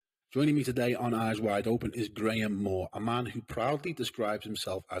Joining me today on Eyes Wide Open is Graham Moore, a man who proudly describes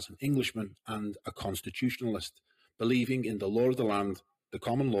himself as an Englishman and a constitutionalist, believing in the law of the land, the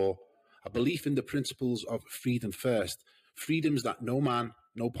common law, a belief in the principles of freedom first, freedoms that no man,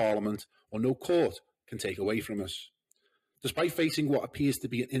 no parliament, or no court can take away from us. Despite facing what appears to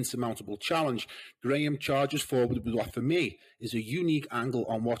be an insurmountable challenge, Graham charges forward with what for me is a unique angle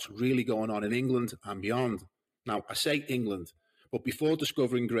on what's really going on in England and beyond. Now, I say England, but before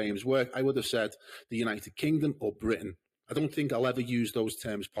discovering Graham's work, I would have said the United Kingdom or Britain. I don't think I'll ever use those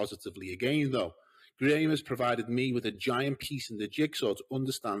terms positively again, though. Graham has provided me with a giant piece in the jigsaw to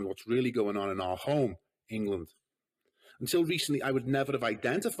understand what's really going on in our home, England. Until recently, I would never have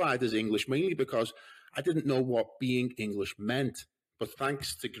identified as English, mainly because I didn't know what being English meant. But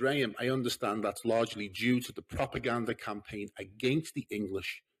thanks to Graham, I understand that's largely due to the propaganda campaign against the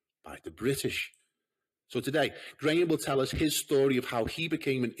English by the British. So today, Graham will tell us his story of how he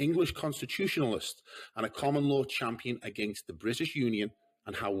became an English constitutionalist and a common law champion against the British Union,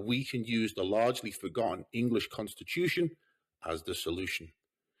 and how we can use the largely forgotten English constitution as the solution.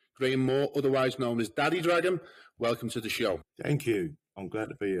 Graham Moore, otherwise known as Daddy Dragon, welcome to the show. Thank you. I'm glad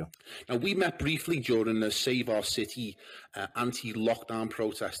to be here. Now, we met briefly during the Save Our City anti-lockdown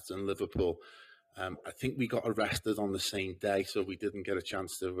protests in Liverpool. I think we got arrested on the same day, so we didn't get a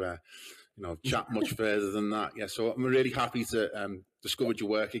chance to chat much further than that. Yeah, so I'm really happy to discover your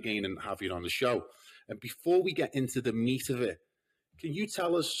work again and have you on the show. And before we get into the meat of it, can you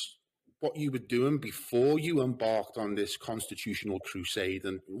tell us what you were doing before you embarked on this constitutional crusade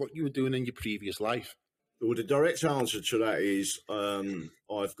and what you were doing in your previous life? Well, the direct answer to that is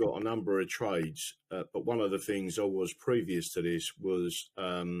I've got a number of trades, but one of the things I was previous to this was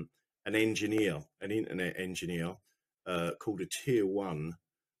an engineer, an internet engineer called a Tier 1,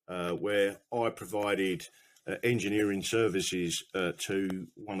 where I provided engineering services to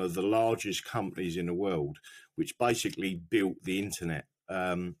one of the largest companies in the world, which basically built the internet.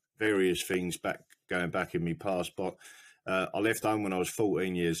 Various things going back in my past, but I left home when I was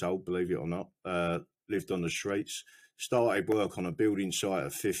 14 years old, believe it or not. Lived on the streets, started work on a building site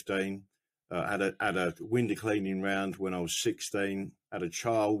at 15, had a window cleaning round when I was 16, had a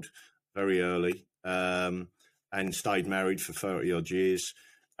child very early, and stayed married for 30 odd years.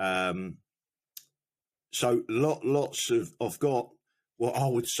 So I've got what I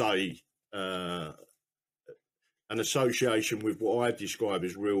would say an association with what I describe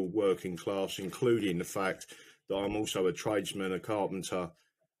as real working class, including the fact that I'm also a tradesman, a carpenter,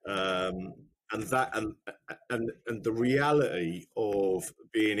 and the reality of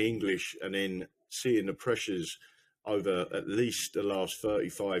being English and then seeing the pressures over at least the last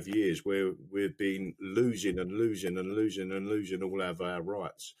 35 years where we've been losing all of our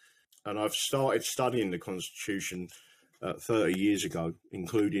rights. And I've started studying the Constitution 30 years ago,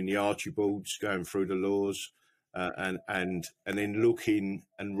 including the Archibalds, going through the laws, and then looking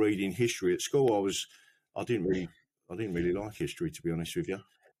and reading history. At school, I didn't really like history, to be honest with you.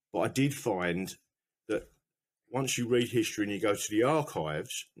 But I did find that once you read history and you go to the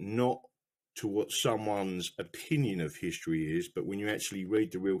archives, not to what someone's opinion of history is, but when you actually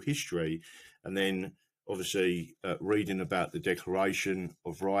read the real history, and then obviously reading about the Declaration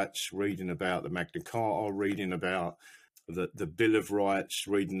of Rights, reading about the Magna Carta, reading about the Bill of Rights,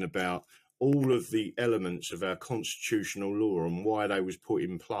 reading about all of the elements of our constitutional law and why they was put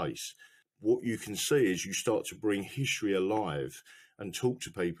in place, what you can see is you start to bring history alive and talk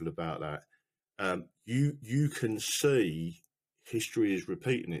to people about that. You can see history is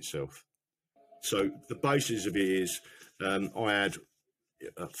repeating itself. So the basis of it is I had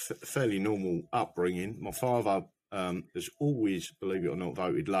a fairly normal upbringing. My father has always, believe it or not,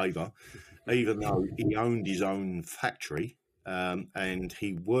 voted Labour, even though he owned his own factory and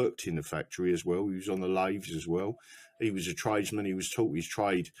he worked in the factory as well. He was on the lathes as well. He was a tradesman. He was taught his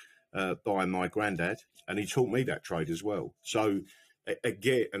trade by my granddad, and he taught me that trade as well. So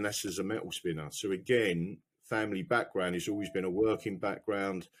again, and that's as a metal spinner. So again, family background has always been a working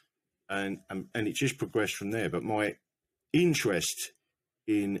background, and it just progressed from there. But my interest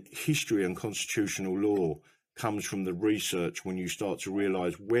in history and constitutional law comes from the research when you start to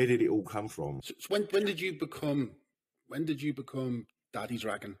realise where did it all come from. So when did you become Daddy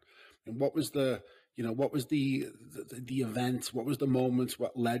Dragon, and what was the event, what was the moment,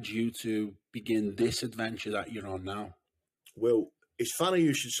 what led you to begin this adventure that you're on now? Well, it's funny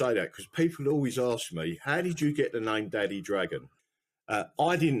you should say that, because people always ask me, how did you get the name Daddy Dragon?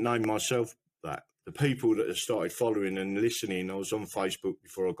 I didn't name myself that. The people that have started following and listening, I was on Facebook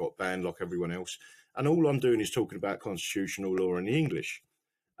before I got banned like everyone else, and all I'm doing is talking about constitutional law and the English.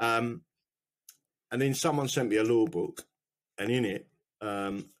 And then someone sent me a law book, and in it,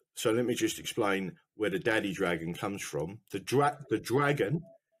 So let me just explain where the daddy dragon comes from. The dragon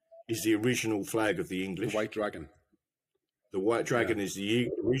is the original flag of the English. The white dragon. The white dragon is the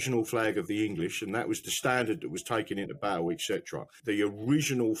original flag of the English, and that was the standard that was taken into battle, etc. The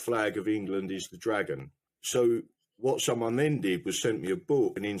original flag of England is the dragon. So what someone then did was sent me a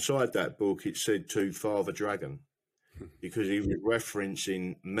book, and inside that book it said to Father Dragon, because he was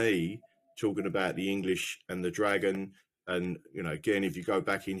referencing me talking about the English and the dragon. And, you know, again, if you go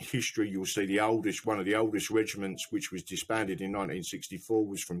back in history, you'll see one of the oldest regiments, which was disbanded in 1964,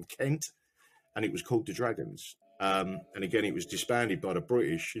 was from Kent, and it was called the Dragons. And again, it was disbanded by the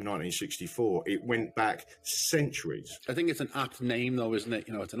British in 1964. It went back centuries. I think it's an apt name, though, isn't it?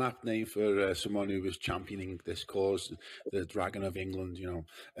 You know, it's an apt name for someone who was championing this cause, the Dragon of England, you know.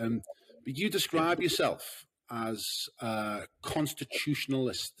 But you describe yourself as a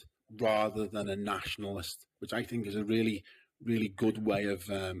constitutionalist rather than a nationalist, which I think is a really, really good way of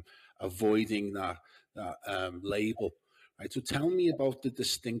avoiding that label. Right. So tell me about the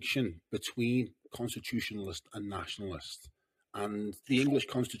distinction between constitutionalist and nationalist, and the English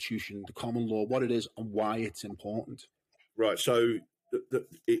Constitution, the common law, what it is and why it's important. Right. So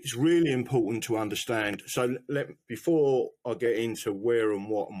it's really important to understand. So before I get into where and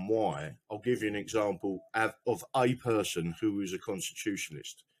what and why, I'll give you an example of a person who was a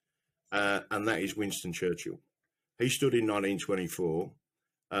constitutionalist, and that is Winston Churchill. He stood in 1924.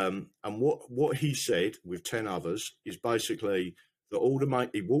 And what he said with 10 others is basically that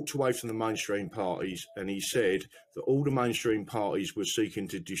he walked away from the mainstream parties, and he said that all the mainstream parties were seeking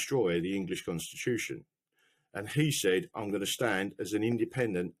to destroy the English Constitution. And he said, I'm going to stand as an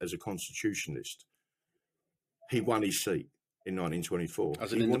independent, as a constitutionalist. He won his seat in 1924.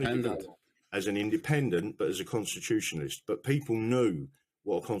 As an independent? As an independent, but as a constitutionalist. But people knew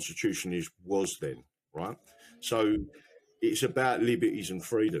what a constitutionalist was then, right? So it's about liberties and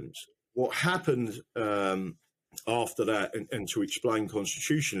freedoms. What happened after that, and to explain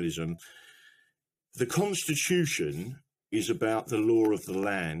constitutionalism, the Constitution is about the law of the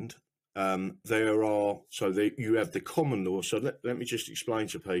land. You have the common law. So let me just explain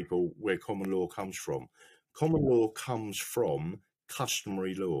to people where common law comes from. Common law comes from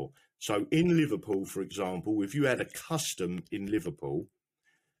customary law. So in Liverpool, for example, if you had a custom in Liverpool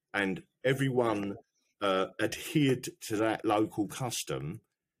and everyone adhered to that local custom,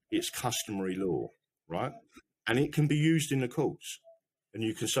 it's customary law, right? And it can be used in the courts. And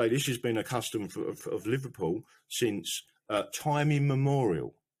you can say this has been a custom of Liverpool since time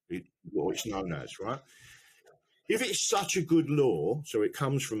immemorial, what it's known as, right? If it's such a good law, so it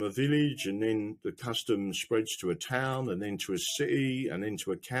comes from a village and then the custom spreads to a town and then to a city and then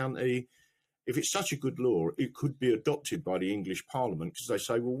to a county, if it's such a good law, it could be adopted by the English Parliament because they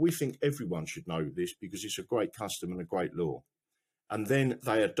say, well, we think everyone should know this because it's a great custom and a great law. And then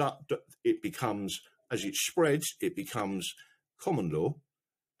they adopt, it becomes, as it spreads, it becomes common law.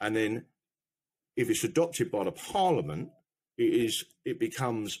 And then if it's adopted by the Parliament, it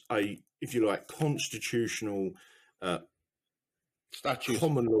becomes a, if you like, constitutional statute,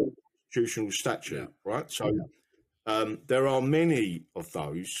 common law constitutional statute, right? So there are many of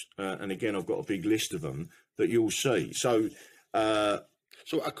those, and again, I've got a big list of them that you'll see. So a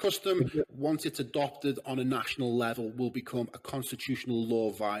custom, once it's adopted on a national level, will become a constitutional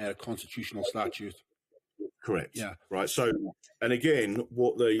law via a constitutional statute. Correct. Yeah. Right. So, and again,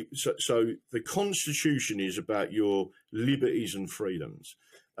 so the Constitution is about your liberties and freedoms,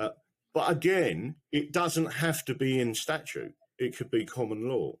 but again, it doesn't have to be in statute. It could be common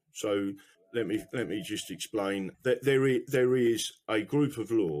law. So let me just explain that there is a group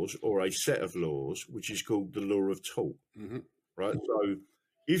of laws or a set of laws which is called the law of tort. Mm-hmm. Right. So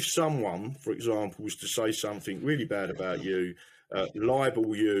if someone, for example, was to say something really bad about you,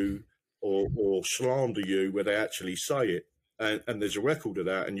 libel you, or slander you where they actually say it, and there's a record of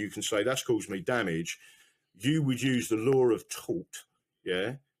that, and you can say that's caused me damage, you would use the law of tort,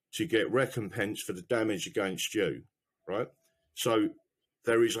 to get recompense for the damage against you, right? So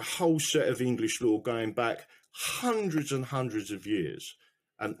there is a whole set of English law going back hundreds and hundreds of years,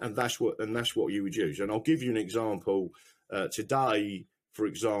 and that's what you would use. And I'll give you an example. Today, for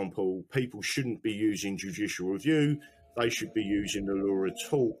example, people shouldn't be using judicial review; they should be using the law of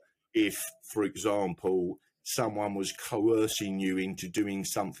tort. If, for example, someone was coercing you into doing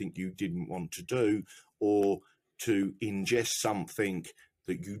something you didn't want to do, or to ingest something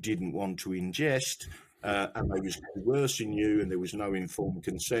that you didn't want to ingest, and they was coercing you and there was no informed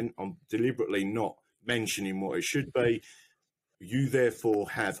consent, I'm deliberately not mentioning what it should be, you therefore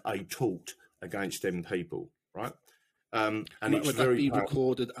have a tort against them people, right? And would that be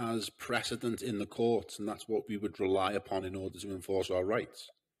recorded as precedent in the courts, and that's what we would rely upon in order to enforce our rights?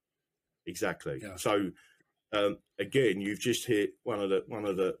 Exactly. Yeah. So again, you've just hit one of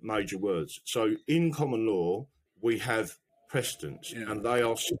the major words. So in common law, we have precedents, and they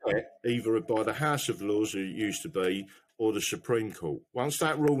are set either by the House of Lords, it used to be, or the Supreme Court. Once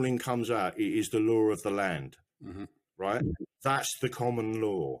that ruling comes out, it is the law of the land, right? That's the common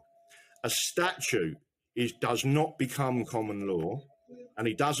law. A statute does not become common law, and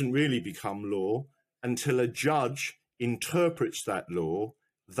it doesn't really become law until a judge interprets that law.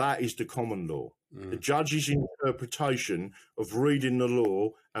 That is the common law. The judge's interpretation of reading the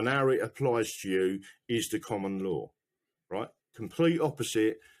law and how it applies to you is the common law, right? Complete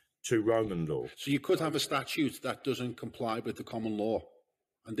opposite to Roman law. So you could have a statute that doesn't comply with the common law,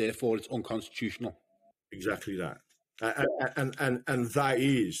 and therefore it's unconstitutional. Exactly that. And that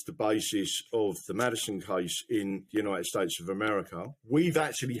is the basis of the Madison case in the United States of America. We've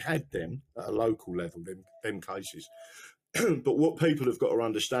actually had them at a local level, them cases. But what people have got to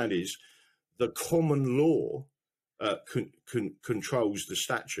understand is the common law controls the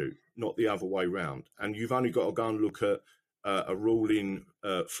statute, not the other way round. And you've only got to go and look at a ruling,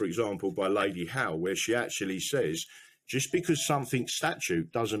 for example, by Lady Howe, where she actually says, just because something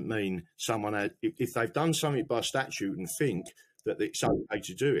statute doesn't mean someone, if they've done something by statute and think that it's okay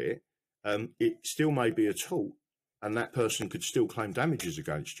to do it, it still may be a tort, and that person could still claim damages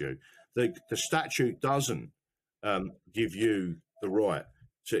against you. The statute doesn't give you the right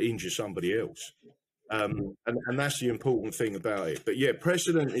to injure somebody else. And that's the important thing about it. But yeah,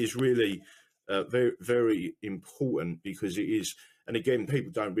 precedent is really very, very important because it is, and again,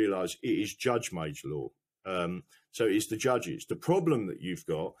 people don't realise it is judge-made law. So it's the judges. The problem that you've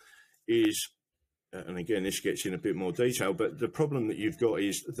got is, and again, this gets in a bit more detail, but the problem that you've got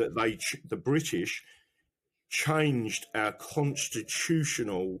is that the British changed our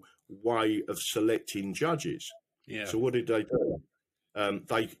constitutional way of selecting judges. Yeah. So what did they do?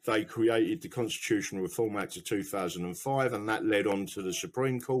 They created the Constitutional Reform Act of 2005, and that led on to the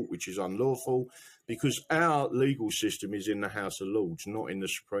Supreme Court, which is unlawful because our legal system is in the House of Lords, not in the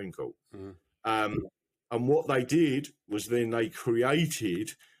Supreme Court. And what they did was then they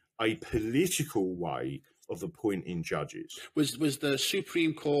created a political way of appointing judges. Was the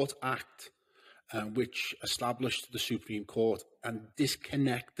Supreme Court Act, which established the Supreme Court and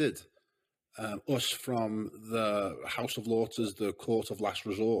disconnected us from the House of Lords as the court of last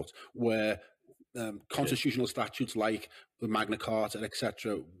resort, where constitutional statutes like the Magna Carta,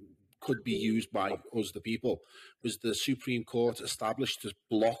 etc., could be used by us, the people? Was the Supreme Court established to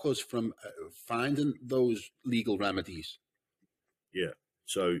block us from finding those legal remedies? Yeah.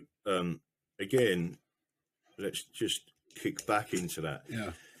 So, again, let's just kick back into that.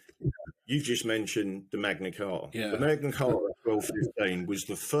 Yeah. You just mentioned the Magna Carta. Yeah. The Magna Carta 1215 was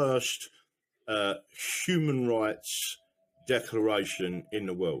the first human rights declaration in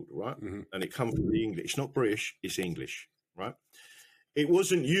the world, right? And it comes from the English. It's not British, it's English, right? It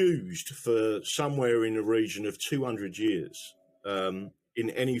wasn't used for somewhere in the region of 200 years in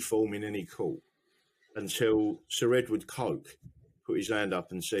any form, in any court, until Sir Edward Coke put his hand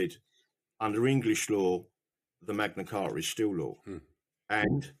up and said, under English law, the Magna Carta is still law.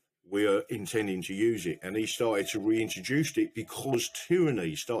 And we are intending to use it. And he started to reintroduce it because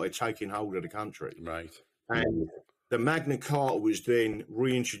tyranny started taking hold of the country. Right. And the Magna Carta was then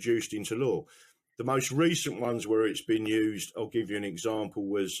reintroduced into law. The most recent ones where it's been used, I'll give you an example,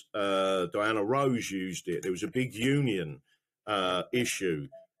 was Diana Rose used it. There was a big union issue,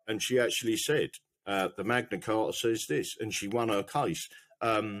 and she actually said, the Magna Carta says this, and she won her case.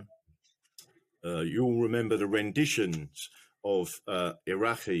 You'll remember the renditions of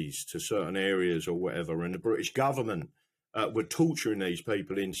Iraqis to certain areas or whatever, and the British government were torturing these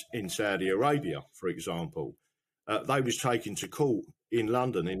people in Saudi Arabia, for example. They was taken to court in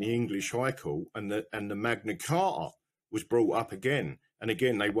London in the English High Court, and the Magna Carta was brought up again. And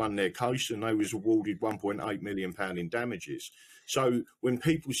again, they won their case and they was awarded £1.8 million in damages. So when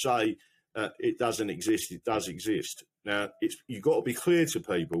people say it doesn't exist, it does exist. Now, you've got to be clear to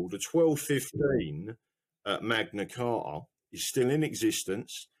people, the 1215 Magna Carta is still in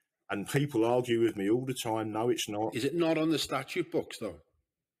existence, and people argue with me all the time, no, it's not. Is it not on the statute books, though?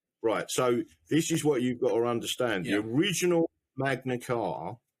 Right, so this is what you've got to understand. Yeah. The original Magna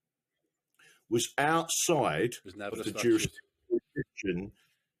Carta was outside of the jurisdiction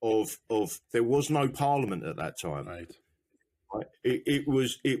of there was no parliament at that time. Right. Right? It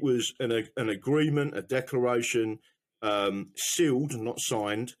was an agreement, a declaration, sealed, not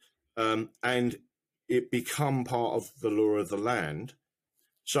signed, and it become part of the law of the land.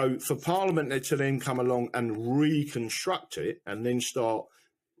 So for Parliament to then come along and reconstruct it and then start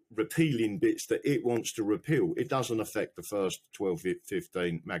repealing bits that it wants to repeal. It doesn't affect the first 12,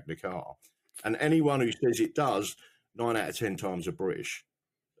 15 Magna Carta. And anyone who says it does, 9 out of 10 times are British.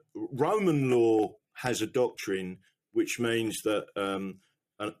 Roman law has a doctrine which means that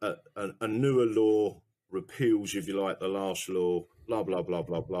a newer law repeals, if you like, the last law, blah, blah, blah,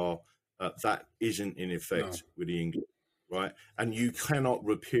 blah, blah. That isn't in effect with the English, right? And you cannot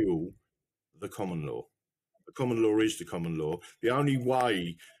repeal the common law. The common law is the common law. The only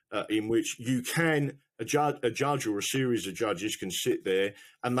way in which you can, a judge or a series of judges can sit there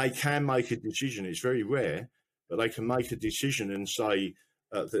and they can make a decision. It's very rare, but they can make a decision and say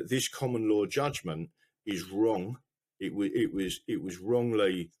that this common law judgment is wrong. It was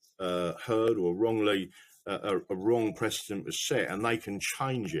wrongly heard, or wrongly a wrong precedent was set, and they can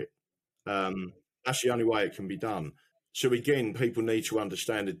change it. That's the only way it can be done. So again, people need to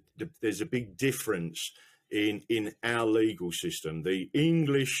understand that there's a big difference in our legal system. The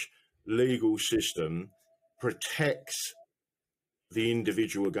English legal system protects the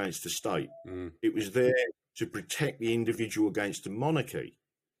individual against the state. It was there to protect the individual against the monarchy,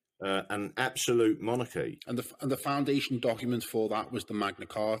 an absolute monarchy. And the foundation document for that was the Magna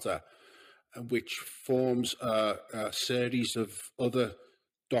Carta, which forms a series of other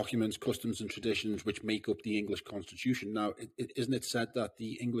documents, customs and traditions which make up the English Constitution. Now, isn't it said that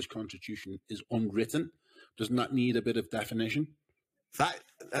the English Constitution is unwritten? Doesn't that need a bit of definition?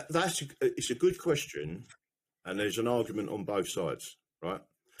 It's a good question, and there's an argument on both sides, right?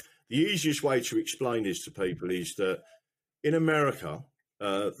 The easiest way to explain this to people is that in America,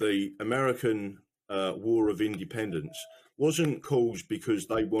 the American War of Independence wasn't caused because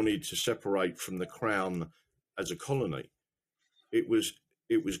they wanted to separate from the crown as a colony. It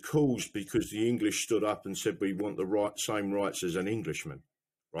was caused because the English stood up and said, we want the same rights as an Englishman,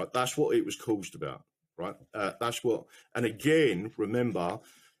 right? That's what it was caused about, right? That's what, and again, remember,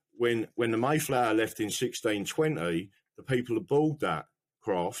 when the Mayflower left in 1620, the people aboard that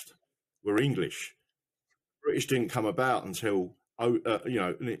craft were English. British didn't come about until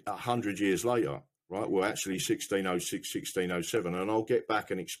 100 years later, right? Well, actually 1606, 1607, and I'll get back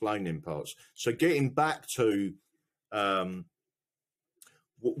and explain in parts. So getting back to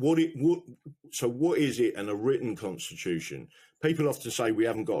what is it and a written constitution? People often say we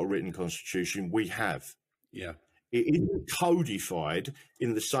haven't got a written constitution. We have. Yeah. It isn't codified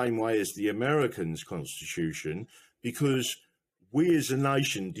in the same way as the Americans' constitution, because we as a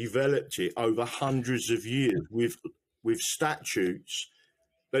nation developed it over hundreds of years with statutes,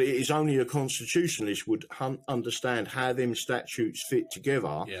 but it is only a constitutionalist would understand how them statutes fit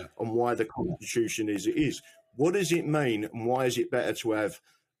together and why the constitution is it is. What does it mean, and why is it better to have,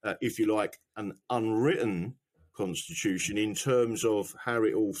 if you like, an unwritten constitution in terms of how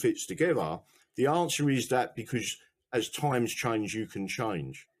it all fits together? The answer is that because as times change, you can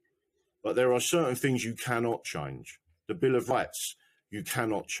change. But there are certain things you cannot change. The Bill of Rights, you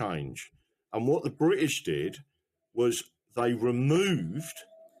cannot change. And what the British did was they removed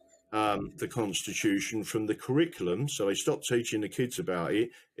the Constitution from the curriculum. So they stopped teaching the kids about it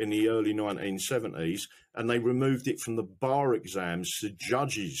in the early 1970s, and they removed it from the bar exams. So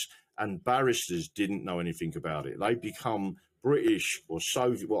judges and barristers didn't know anything about it. They become British or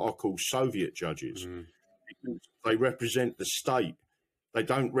Soviet, what I call Soviet judges. Because they represent the state. They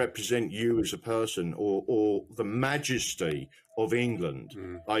don't represent you as a person or the majesty of England.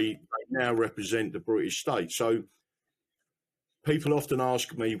 They now represent the British state. So people often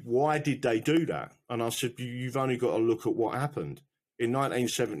ask me, why did they do that? And I said, you've only got to look at what happened. In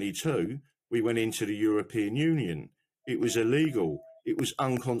 1972, we went into the European Union. It was illegal. It was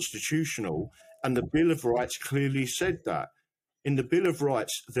unconstitutional. And the Bill of Rights clearly said that. In the Bill of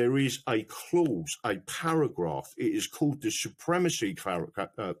Rights, there is a clause, a paragraph. It is called the supremacy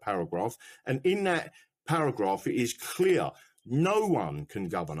paragraph. And in that paragraph, it is clear no one can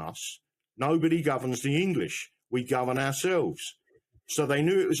govern us. Nobody governs the English. We govern ourselves. So they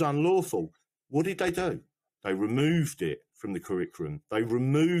knew it was unlawful. What did they do? They removed it from the curriculum. They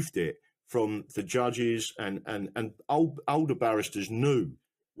removed it from the judges, and older barristers knew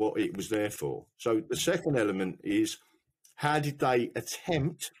what it was there for. So the second element is, how did they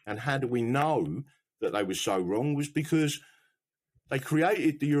attempt, and how do we know that they were so wrong? Was because they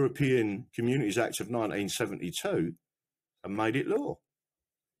created the European Communities Act of 1972 and made it law.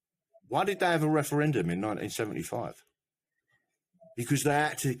 Why did they have a referendum in 1975? Because they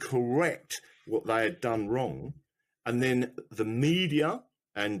had to correct what they had done wrong. And then the media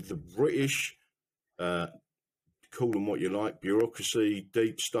and the British, call them what you like, bureaucracy,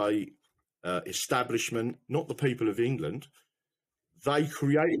 deep state, establishment, not the people of England, they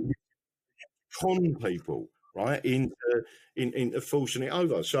created con people. right, into forcing it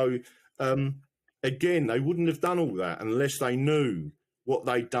over. So again, they wouldn't have done all that unless they knew what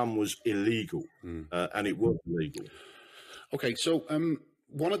they'd done was illegal, and it was illegal. Okay, so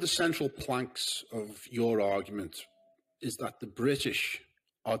one of the central planks of your argument is that the British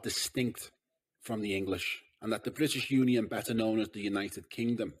are distinct from the English, and that the British Union, better known as the United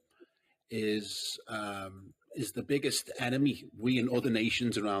Kingdom, is the biggest enemy we and other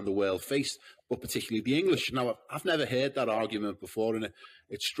nations around the world face, but particularly the English. Now, I've never heard that argument before, and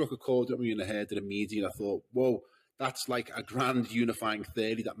it struck a chord with me, and I heard it immediately. I thought, whoa, that's like a grand unifying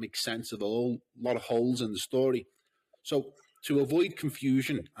theory that makes sense of a lot of holes in the story. So, to avoid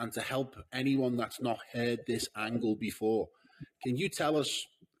confusion and to help anyone that's not heard this angle before, can you tell us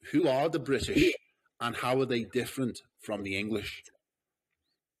who are the British and how are they different from the English?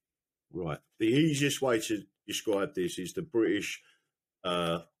 Right. The easiest way to describe this is the British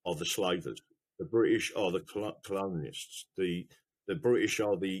are the slavers. The British are the colonialists. The British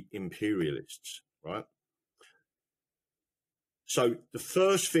are the imperialists, right? So the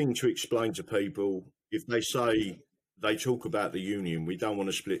first thing to explain to people, if they talk about the union, we don't want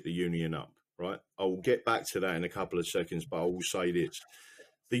to split the union up, right? I'll get back to that in a couple of seconds, but I will say this.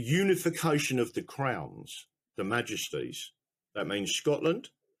 The unification of the crowns, the majesties, that means Scotland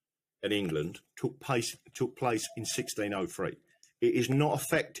and England, took place in 1603. It is not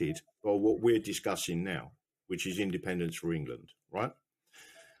affected by what we're discussing now, which is independence for England, right?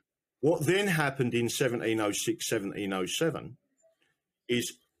 What then happened in 1706, 1707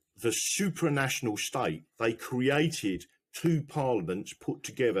 is the supranational state. They created two parliaments put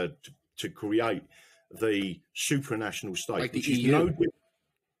together to create the supranational state, like which the is EU.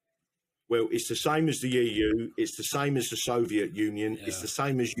 Well, it's the same as the EU. It's the same as the Soviet Union. Yeah. It's the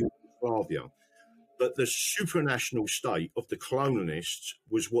same as Yugoslavia. But the supranational state of the colonialists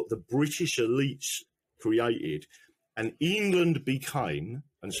was what the British elites created. And England became,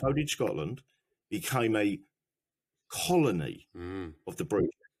 and so did Scotland, became a colony of the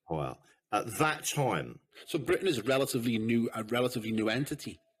British Empire at that time. So Britain is a relatively new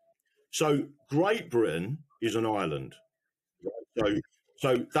entity. So Great Britain is an island.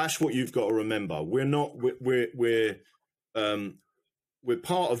 So that's what you've got to remember. We're not we're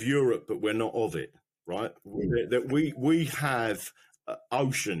part of Europe, but we're not of it, right? That we have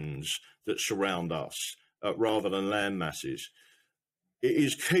oceans that surround us rather than land masses. It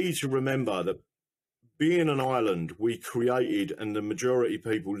is key to remember that being an island, we created, and the majority of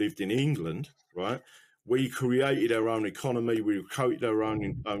people lived in England, right? We created our own economy. We created our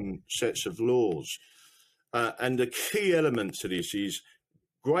own sets of laws. And the key element to this is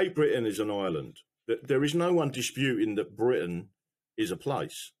Great Britain is an island. There is no one disputing that Britain is a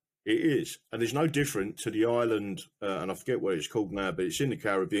place. It is. And it's no different to the island, and I forget what it's called now, but it's in the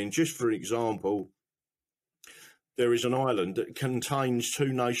Caribbean. Just for example, there is an island that contains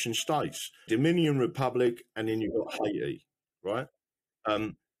two nation states, Dominion Republic, and then you've got Haiti, right?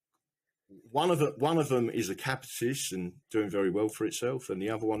 One of them is a capitalist and doing very well for itself, and the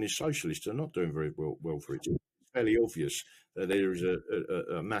other one is socialist and not doing very well for itself. It's fairly obvious that there is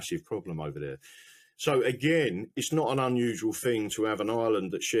a massive problem over there. So again, it's not an unusual thing to have an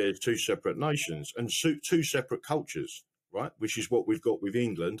island that shares two separate nations and two separate cultures, right? Which is what we've got with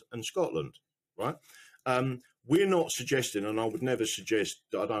England and Scotland, right? We're not suggesting, and I would never suggest,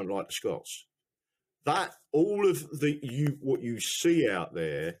 that I don't like the Scots. That all of what you see out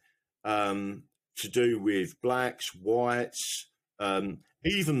there to do with blacks, whites,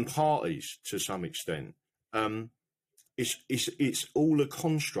 even parties to some extent, it's all a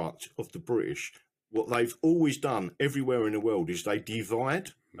construct of the British. What they've always done everywhere in the world is they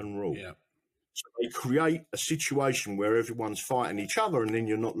divide and rule. Yeah. So they create a situation where everyone's fighting each other, and then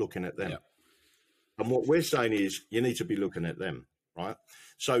you're not looking at them. Yeah. And what we're saying is you need to be looking at them, right?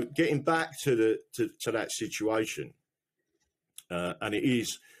 So getting back to that situation, and it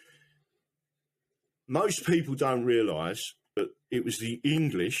is, most people don't realise that it was the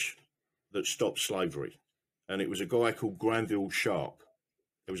English that stopped slavery, and it was a guy called Granville Sharp.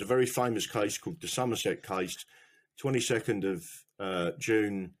 There was a very famous case called the Somerset case, 22nd of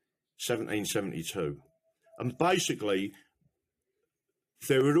June, 1772. And basically,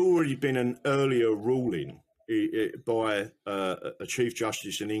 there had already been an earlier ruling by a Chief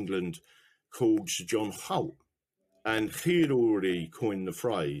Justice in England called Sir John Holt. And he had already coined the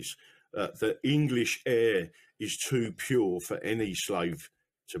phrase that English air is too pure for any slave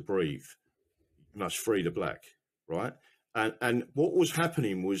to breathe. You must free the black, right? And what was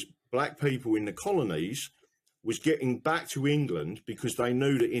happening was black people in the colonies was getting back to England because they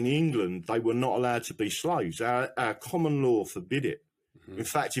knew that in England they were not allowed to be slaves. Our common law forbid it. In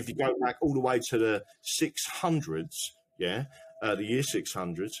fact, if you go back all the way to the 600s, the year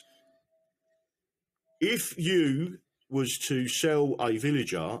 600s, if you was to sell a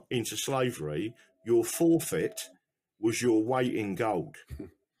villager into slavery, your forfeit was your weight in gold,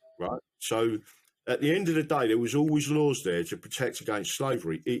 right? So at the end of the day, there was always laws there to protect against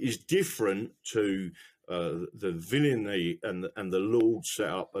slavery. It is different to the villainy and the lord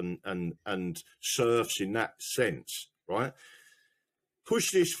setup and serfs in that sense, right?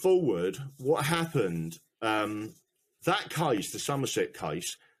 Push this forward. What happened? That case, the Somerset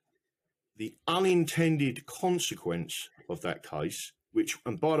case, the unintended consequence of that case, which,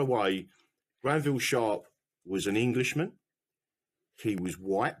 and by the way, Granville Sharp was an Englishman. He was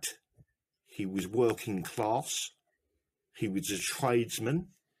white. He was working class. He was a tradesman.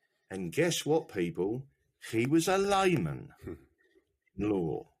 And guess what, people? He was a layman in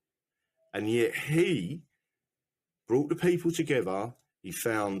law. And yet he brought the people together. He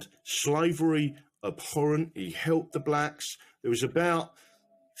found slavery abhorrent. He helped the blacks. There was about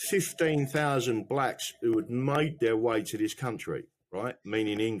 15,000 blacks who had made their way to this country, right?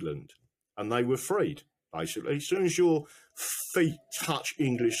 Meaning England. And they were freed, basically. As soon as your feet touch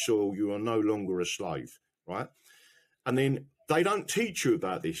English soil, you are no longer a slave, right? And then they don't teach you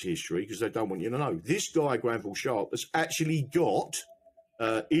about this history because they don't want you to know. This guy, Granville Sharp, has actually got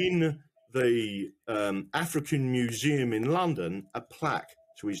in the African Museum in London a plaque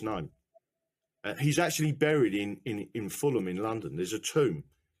to his name. He's actually buried in Fulham in London. There's a tomb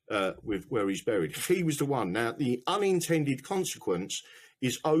with where he's buried. He was the one. Now, the unintended consequence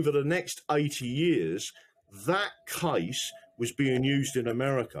is over the next 80 years, that case was being used in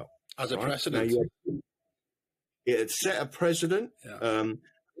America. As a precedent. Now, it had set a precedent. Yeah. Let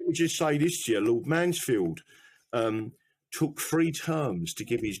me just say this to you. Lord Mansfield took 3 terms to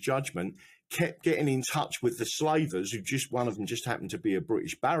give his judgment, kept getting in touch with the slavers, who one of them just happened to be a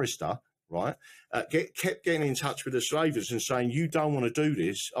British barrister, right? Kept getting in touch with the slavers and saying, you don't want to do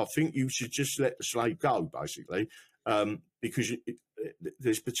this. I think you should just let the slave go, basically, because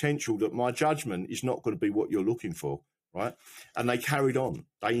there's potential that my judgment is not going to be what you're looking for, right? And they carried on.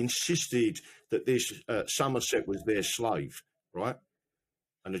 They insisted that this Somerset was their slave, right?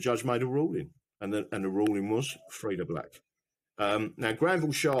 And the judge made a ruling, and the ruling was free the black. Now,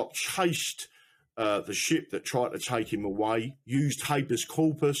 Granville Sharp chased the ship that tried to take him away, used habeas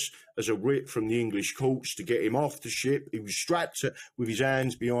corpus as a writ from the English courts to get him off the ship. He was strapped with his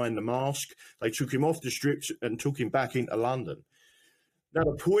hands behind the mast. They took him off the strip and took him back into London. Now,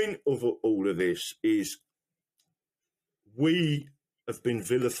 the point of all of this is we have been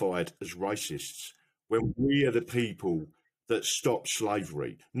vilified as racists when we are the people that stopped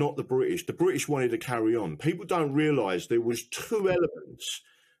slavery, not the British. The British wanted to carry on. People don't realise there was 2 elements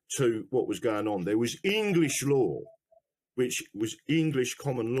to what was going on. There was English law, which was English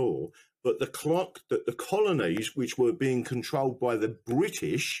common law, but the colonies, which were being controlled by the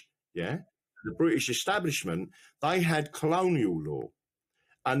British, the British establishment, they had colonial law.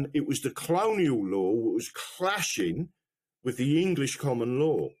 And it was the colonial law that was clashing with the English common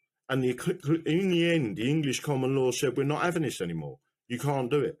law. And in the end, the English common law said, we're not having this anymore. You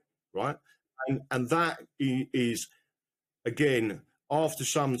can't do it, right? And that is, again, after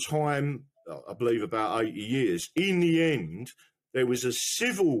some time, I believe about 80 years, in the end, there was a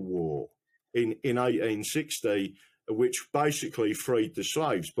civil war in 1860, which basically freed the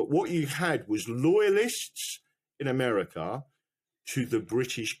slaves. But what you had was loyalists in America to the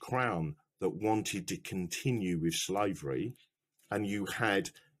British Crown that wanted to continue with slavery. And you had,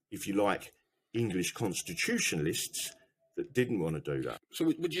 if you like, English constitutionalists that didn't want to do that. So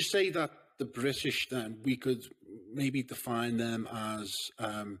would you say that the British, then, we could maybe define them as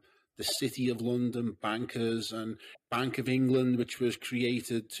the City of London bankers and Bank of England, which was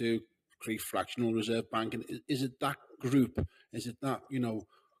created to create fractional reserve banking? Is it that group? Is it that,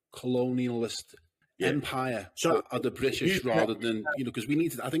 colonialist empire that are the British rather than, because we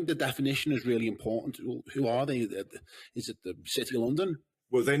need to, I think the definition is really important. Who are they? Is it the City of London?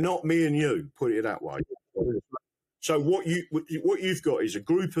 Well, they're not me and you, put it that way. So what you've got is a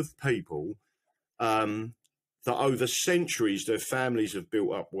group of people that over centuries, their families have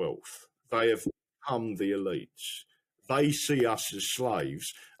built up wealth. They have become the elites. They see us as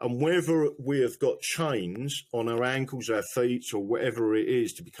slaves. And whether we have got chains on our ankles, our feet, or whatever it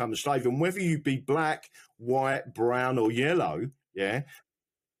is to become a slave, and whether you be black, white, brown, or yellow, I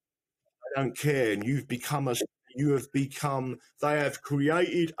don't care. And they have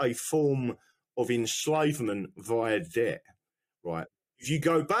created a form of enslavement via debt, right? If you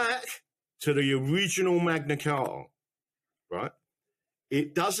go back to the original Magna Carta, right,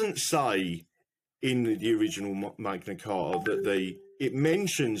 it doesn't say in the original Magna Carta that the it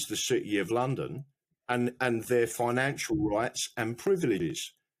mentions the City of London and their financial rights and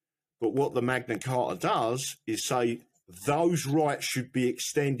privileges. But what the Magna Carta does is say those rights should be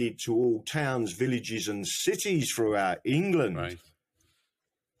extended to all towns, villages and cities throughout England. Right.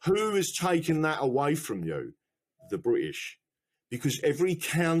 Who has taken that away from you? The British. Because every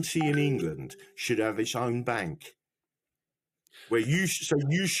county in England should have its own bank. You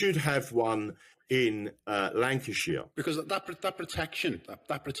should have one in Lancashire. Because that protection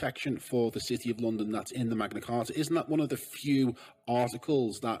for the City of London that's in the Magna Carta, isn't that one of the few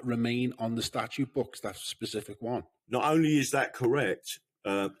articles that remain on the statute books, that specific one? Not only is that correct,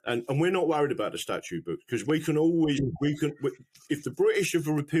 and we're not worried about the statute book, because if the British have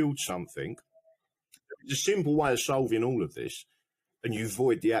repealed something, there's a simple way of solving all of this, and you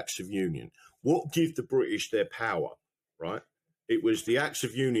void the Acts of Union. What give the British their power, right? It was the Acts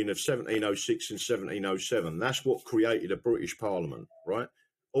of Union of 1706 and 1707. That's what created a British Parliament, right?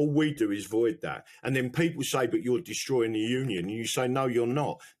 All we do is void that. And then people say, but you're destroying the Union. And you say, no, you're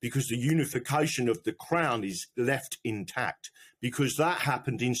not, because the unification of the Crown is left intact, because that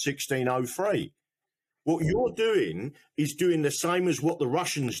happened in 1603. What you're doing is doing the same as what the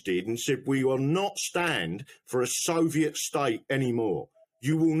Russians did and said, we will not stand for a Soviet state anymore.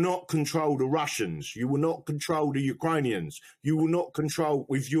 You will not control the Russians. You will not control the Ukrainians. You will not control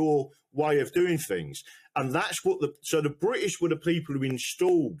with your way of doing things. And that's what so the British were the people who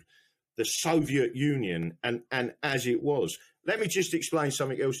installed the Soviet Union and as it was. Let me just explain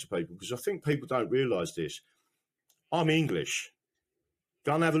something else to people, because I think people don't realise this. I'm English.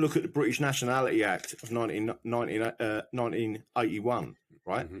 Go and have a look at the British Nationality Act of 1981,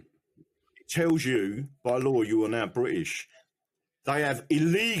 right? Mm-hmm. It tells you, by law, you are now British. They have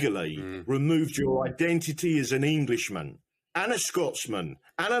illegally removed your identity as an Englishman and a Scotsman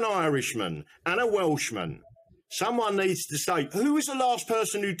and an Irishman and a Welshman. Someone needs to say, who was the last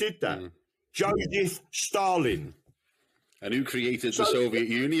person who did that? Joseph Stalin. And who created the Soviet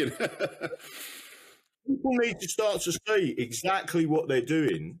Union? People need to start to see exactly what they're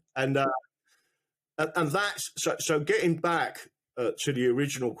doing. And that's, so getting back to the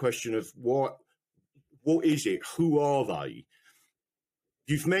original question of what is it? Who are they?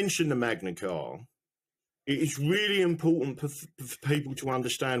 You've mentioned the Magna Carta. It is really important for people to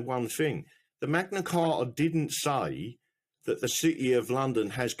understand one thing. The Magna Carta didn't say that the City of London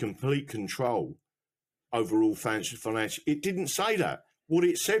has complete control over all financial. It didn't say that. What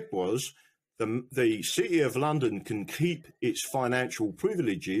it said was the City of London can keep its financial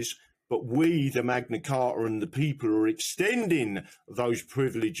privileges, but we, the Magna Carta and the people, are extending those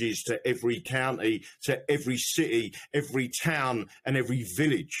privileges to every county, to every city, every town and every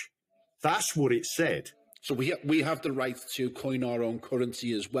village. That's what it said. So we have the right to coin our own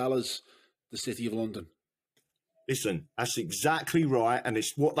currency as well as the City of London. Listen, that's exactly right. And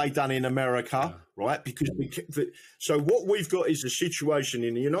it's what they done in America, right? Because so what we've got is a situation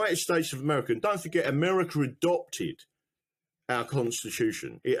in the United States of America. And don't forget, America adopted our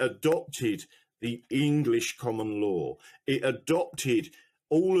Constitution. It adopted the English common law. It adopted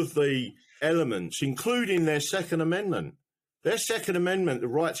all of the elements, including their Second Amendment. Their Second Amendment, the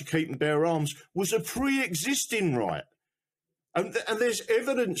right to keep and bear arms, was a pre-existing right. And there's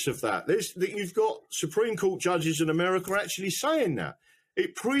evidence of that. You've got Supreme Court judges in America actually saying that.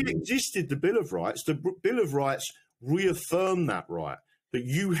 It pre-existed the Bill of Rights. The Bill of Rights reaffirmed that right, that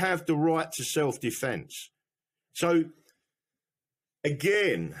you have the right to self-defense. So,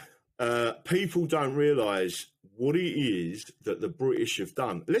 again, people don't realise what it is that the British have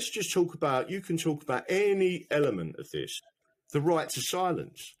done. Let's just talk about, you can talk about any element of this, the right to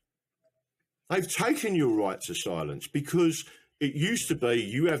silence. They've taken your right to silence because it used to be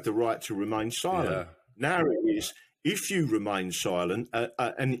you have the right to remain silent. Yeah. Now it is, if you remain silent,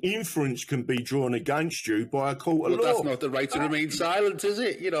 an inference can be drawn against you by a court of law. That's not the right to remain silent, is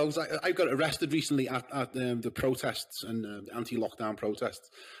it? You know, I got arrested recently at the protests and anti-lockdown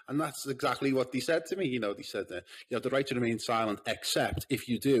protests, and that's exactly what they said to me. You know, they said that you have the right to remain silent, except if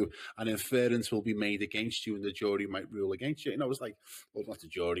you do, an inference will be made against you, and the jury might rule against you. You know, it was like, well, not the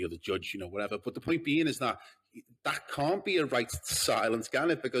jury or the judge, you know, whatever. But the point being is that can't be a right to silence,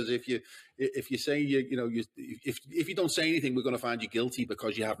 can it? Because if you say if you don't say anything, we're going to find you guilty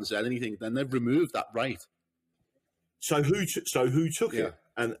because you haven't said anything. Then they've removed that right. So who took it?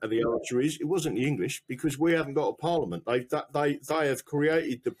 And the answer is it wasn't the English, because we haven't got a parliament. They have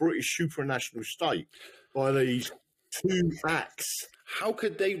created the British supranational state by these two acts. How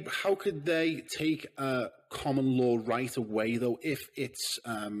could they take a common law right away, though, if it's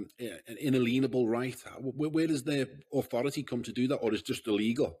an inalienable right? Where does their authority come to do that, or is it just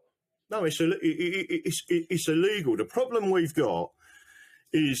illegal? No, it's illegal. The problem we've got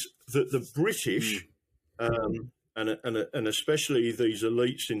is that the British, and especially these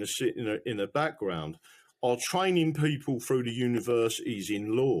elites in the background, are training people through the universities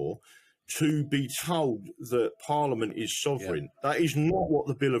in law to be told that Parliament is sovereign. Yeah. That is not what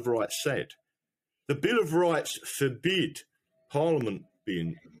the Bill of Rights said. The Bill of Rights forbid Parliament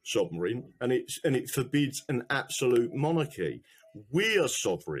being sovereign, and it forbids an absolute monarchy. We are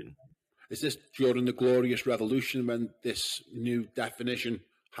sovereign. Is this during the Glorious Revolution when this new definition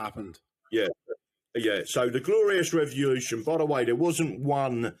happened? Yeah. So the Glorious Revolution, by the way, there wasn't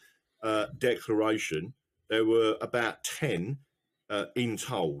one declaration. There were about 10 in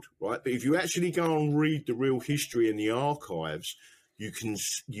told, right? But if you actually go and read the real history in the archives, you can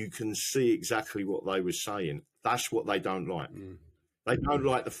see exactly what they were saying. That's what they don't like. They don't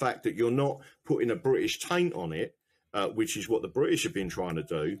like the fact that you're not putting a British taint on it, which is what the British have been trying to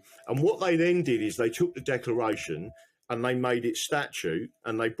do. And what they then did is they took the declaration and they made it statute,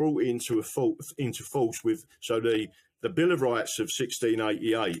 and they brought it into force with, so the Bill of Rights of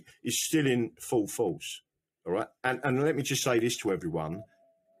 1688 is still in full force. All right. And let me just say this to everyone.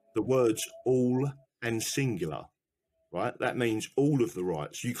 The words all and singular, right? That means all of the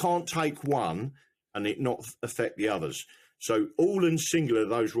rights. You can't take one and it not affect the others. So all and singular,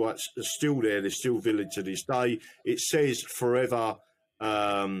 those rights are still there. They're still valid to this day. It says forever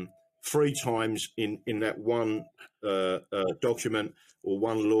 3 times in that one document or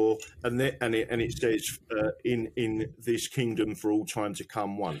one law, and it says in this kingdom for all time to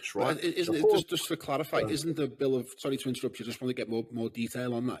come once, right? Isn't it, just to clarify, isn't the Bill of, sorry to interrupt you, just want to get more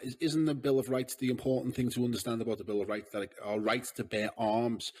detail on that. Isn't the Bill of Rights the important thing to understand about the Bill of Rights, that our right to bear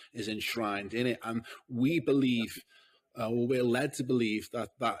arms is enshrined in it? And we believe, or we're led to believe,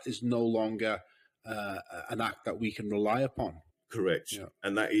 that is no longer an act that we can rely upon. Correct. Yeah.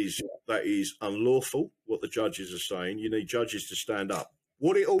 And that is unlawful, what the judges are saying. You need judges to stand up.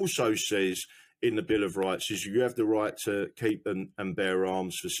 What it also says in the Bill of Rights is you have the right to keep and bear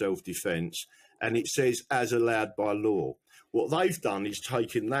arms for self-defence, and it says as allowed by law. What they've done is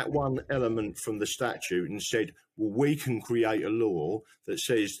taken that one element from the statute and said, well, we can create a law that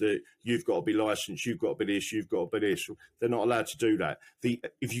says that you've got to be licensed, you've got to be this, you've got to be this. They're not allowed to do that.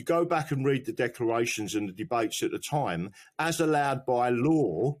 If you go back and read the declarations and the debates at the time, as allowed by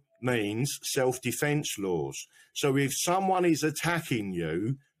law means self-defence laws. So if someone is attacking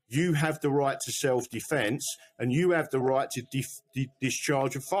you, you have the right to self-defence and you have the right to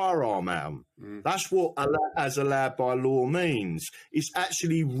discharge a firearm at them. That's what as allowed by law means. It's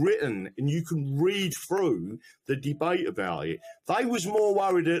actually written, and you can read through the debate about it. They was more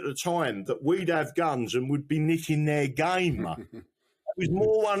worried at the time that we'd have guns and would be nicking their game. They was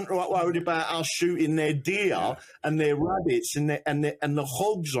more worried about us shooting their deer and their rabbits and the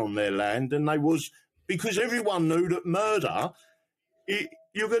hogs on their land than they was, because everyone knew that murder,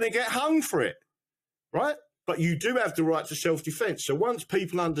 you're going to get hung for it, right? But you do have the right to self-defence. So once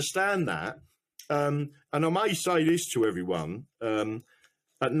people understand that, and I may say this to everyone,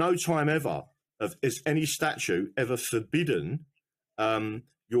 at no time ever has any statute ever forbidden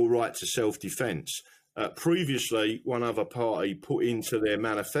your right to self-defence. Previously, one other party put into their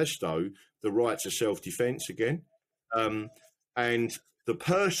manifesto the right to self-defence again. And the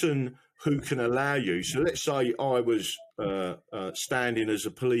person who can allow you, so let's say I was standing as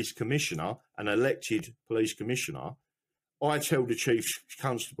a police commissioner, an elected police commissioner, I tell the chief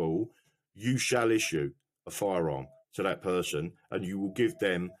constable, you shall issue a firearm to that person and you will give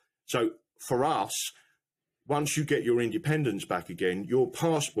them. So for us, once you get your independence back again, your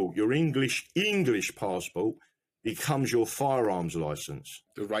passport, your English passport, becomes your firearms license.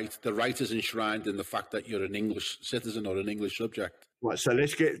 The right is enshrined in the fact that you're an English citizen or an English subject. Right. So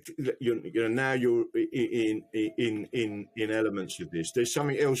let's get now you're in elements of this. There's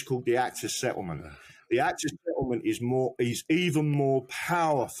something else called the Act of Settlement. The Act of Settlement is even more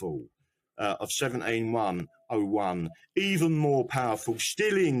powerful, of 1701, even more powerful,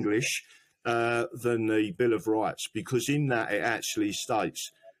 still English, than the Bill of Rights, because in that it actually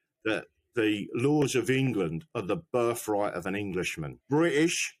states that the laws of England are the birthright of an Englishman.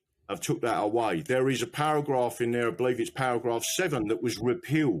 British have took that away. There is a paragraph in there, I believe it's paragraph 7, that was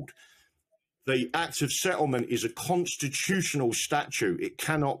repealed. The Act of Settlement is a constitutional statute. It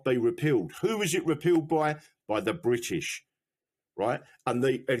cannot be repealed. Who is it repealed by? By the British, right? And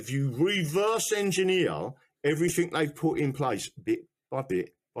if you reverse engineer everything they've put in place, bit by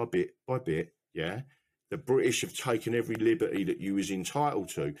bit, by bit by bit, yeah, the British have taken every liberty that you was entitled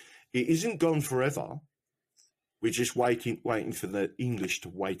to. It isn't gone forever. We're just waiting for the English to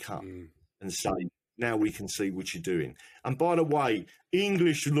wake up and say, now we can see what you're doing. And by the way,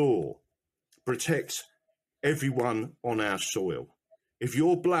 English law protects everyone on our soil. If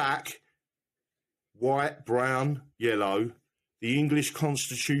you're black, white, brown, yellow, the English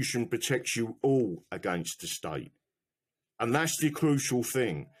Constitution protects you all against the state. And that's the crucial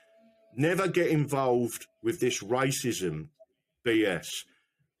thing. Never get involved with this racism BS,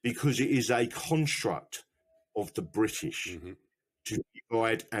 because it is a construct of the British to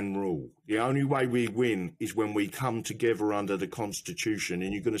divide and rule. The only way we win is when we come together under the Constitution,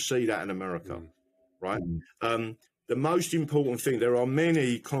 and you're going to see that in America, right? The most important thing, there are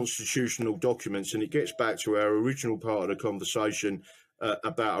many constitutional documents, and it gets back to our original part of the conversation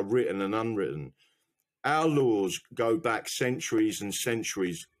about a written and unwritten. Our laws go back centuries and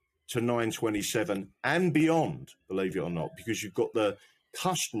centuries to 927 and beyond, believe it or not, because you've got the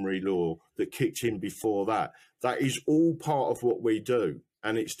customary law that kicked in before that. That is all part of what we do,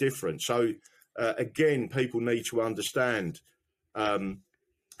 and it's different. So, again, people need to understand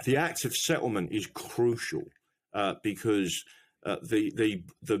the Act of Settlement is crucial because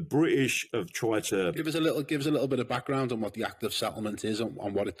the British have tried to give us a little bit of background on what the Act of Settlement is and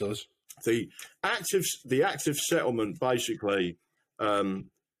what it does. The Act of Settlement basically.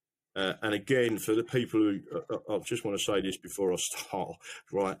 And again, for the people who, I just want to say this before I start,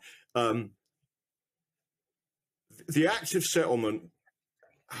 right? The Act of Settlement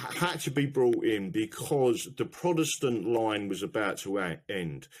had to be brought in because the Protestant line was about to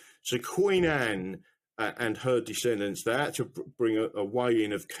end. So Queen Anne and her descendants, they had to bring a way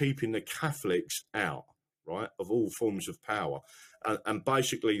in of keeping the Catholics out, right, of all forms of power. And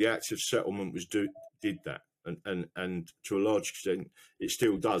basically the Act of Settlement did that. And to a large extent, it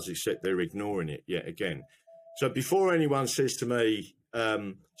still does, except they're ignoring it yet again. So before anyone says to me,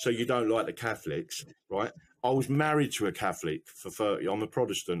 so you don't like the Catholics, right? I was married to a Catholic for 30. I'm a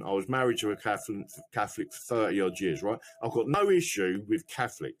Protestant. I was married to a Catholic for 30 odd years, right? I've got no issue with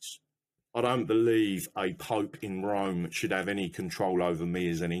Catholics. I don't believe a Pope in Rome should have any control over me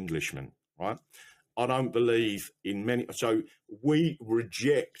as an Englishman, right? I don't believe in many. So we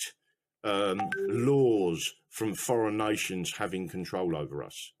reject laws from foreign nations having control over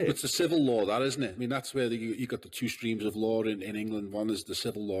us. It's a civil law, that, isn't it? I mean, that's where you got the two streams of law in England. One is the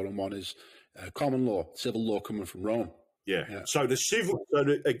civil law and one is common law, civil law coming from Rome. Yeah. So the civil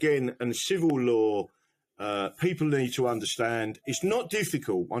law, people need to understand it's not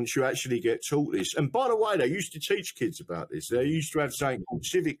difficult once you actually get taught this. And by the way, they used to teach kids about this. They used to have something called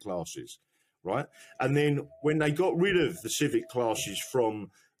civic classes, right? And then when they got rid of the civic classes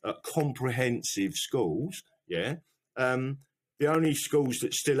from comprehensive schools, the only schools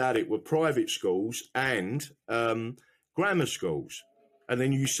that still had it were private schools and grammar schools. And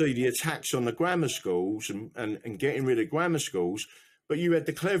then you see the attacks on the grammar schools and getting rid of grammar schools. But you had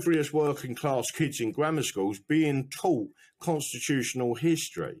the cleverest working class kids in grammar schools being taught constitutional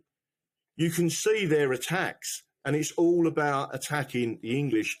history. You can see their attacks, and it's all about attacking the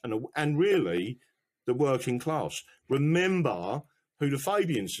English and really the working class. Remember who the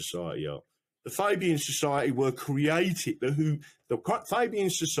Fabian Society are. The Fabian Society were created, the Fabian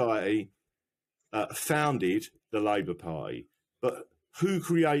Society founded the Labour Party, but who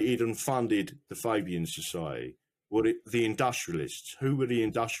created and funded the Fabian Society? Were it the industrialists? Who were the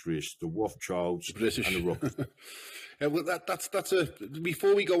industrialists? The Rothschilds, the British, and the Rockefellers. Well, that's a.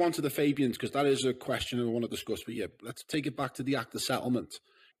 Before we go on to the Fabians, because that is a question I want to discuss. But yeah, let's take it back to the Act of Settlement.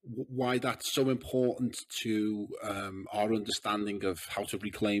 Why that's so important to our understanding of how to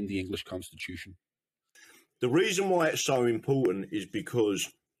reclaim the English Constitution. The reason why it's so important is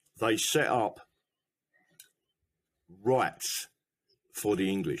because they set up rights for the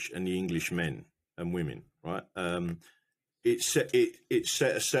English and the English men and women, right? It set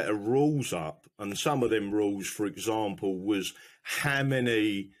a set of rules up, and some of them rules, for example, was how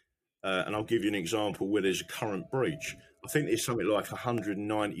many, and I'll give you an example where there's a current breach. I think there's something like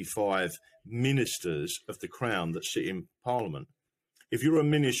 195 ministers of the Crown that sit in Parliament. If you're a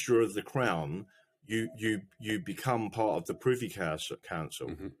minister of the Crown, you become part of the Privy Council.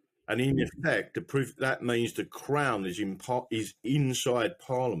 Mm-hmm. And in effect, that means the Crown is inside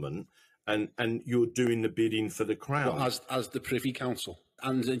Parliament, and you're doing the bidding for the Crown. Well, as the Privy Council.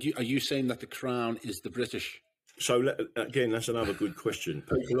 And are you saying that the Crown is the British? So again, that's another good question.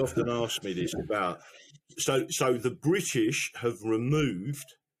 People often ask me this about. So the British have removed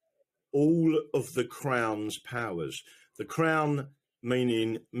all of the Crown's powers. The Crown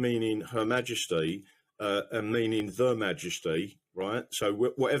meaning Her Majesty and meaning the Majesty, right? So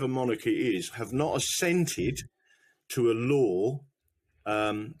whatever monarchy is, have not assented to a law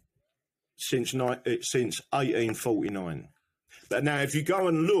since 1849. But now, if you go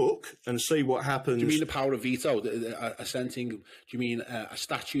and look and see what happens... Do you mean the power of veto, assenting? Do you mean a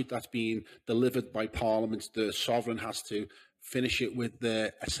statute that's being delivered by Parliament, the sovereign has to finish it with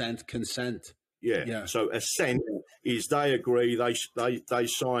the assent consent. Yeah. So assent is they agree, they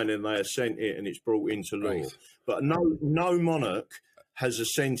sign and they assent it, and it's brought into law. Right. But no monarch has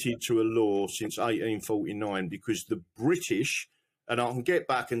assented to a law since 1849 because the British, and I can get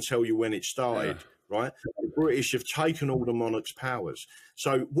back and tell you when it started, right? The British have taken all the monarch's powers.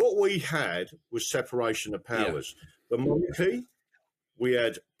 So what we had was separation of powers. The monarchy, we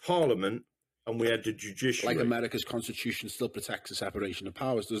had Parliament, and we had the judiciary. Like America's Constitution still protects the separation of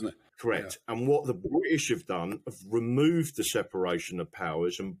powers, doesn't it? Correct. Yeah. And what the British have done, have removed the separation of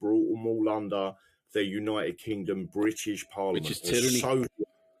powers and brought them all under their United Kingdom British Parliament. Which is tyranny.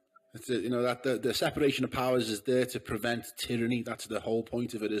 That the separation of powers is there to prevent tyranny. That's the whole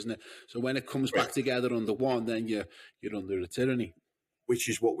point of it, isn't it? So when it comes back together under one, then you're under a tyranny. Which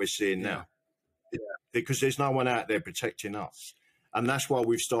is what we're seeing now. Yeah. Because there's no one out there protecting us. And that's why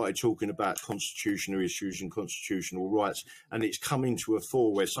we've started talking about constitutional issues and constitutional rights. And it's coming to a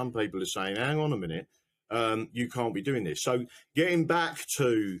fore where some people are saying, hang on a minute, you can't be doing this. So getting back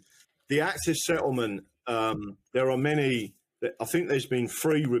to the Act of Settlement, there are many, I think there's been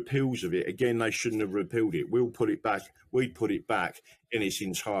 3 repeals of it. Again, they shouldn't have repealed it. We'd put it back in its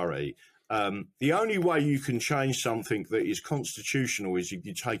entirety. The only way you can change something that is constitutional is if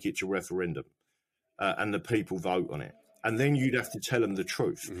you take it to referendum and the people vote on it. And then you'd have to tell them the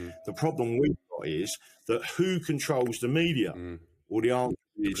truth. Mm-hmm. The problem we've got is that who controls the media? Well, the answer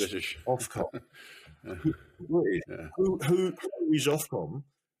is British. Ofcom. Who is Ofcom?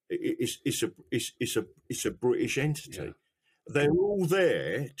 It's a British entity. Yeah. They're all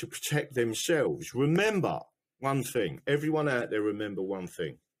there to protect themselves. Remember one thing. Everyone out there, remember one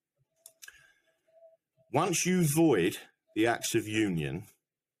thing. Once you void the Acts of Union,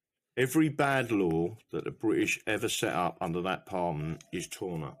 every bad law that the British ever set up under that Parliament is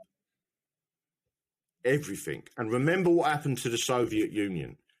torn up. Everything. And remember what happened to the Soviet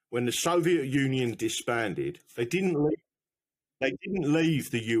Union. When the Soviet Union disbanded, they didn't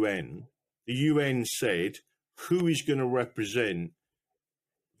leave the UN. The UN said, who is going to represent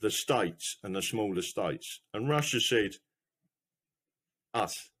the states and the smaller states? And Russia said,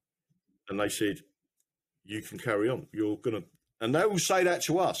 us. And they said, you can carry on. You're going to... And they will say that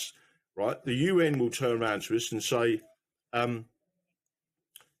to us. Right, the UN will turn around to us and say, do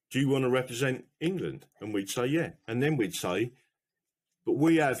you want to represent England? And we'd say, yeah. And then we'd say, but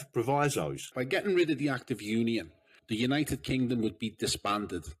we have provisos. By getting rid of the Act of Union, the United Kingdom would be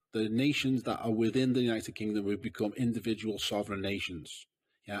disbanded. The nations that are within the United Kingdom would become individual sovereign nations.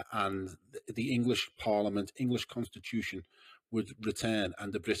 Yeah, and the English Parliament, English Constitution would return,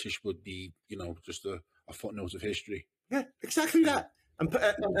 and the British would be, just a footnote of history. Yeah, exactly that.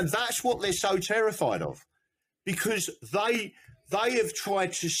 And that's what they're so terrified of, because they have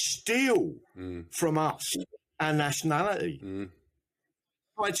tried to steal from us our nationality,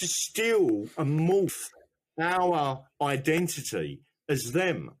 tried to steal and morph our identity as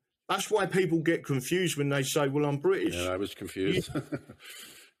them. That's why people get confused when they say, well, I'm British. Yeah, I was confused.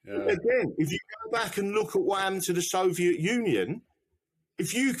 Yeah. Again, if you go back and look at what happened to the Soviet Union,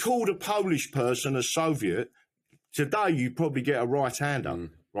 if you called a Polish person a Soviet, today, you probably get a right-hander,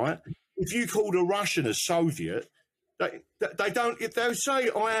 right? If you called a Russian a Soviet, they'll say,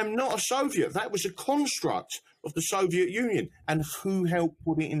 I am not a Soviet. That was a construct of the Soviet Union. And who helped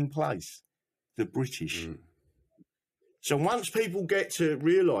put it in place? The British. So once people get to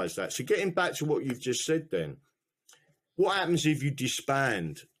realise that, so getting back to what you've just said then, what happens if you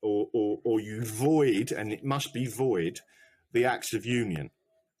disband or you void, and it must be void, the Acts of Union?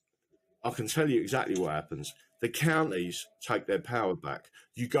 I can tell you exactly what happens. The counties take their power back.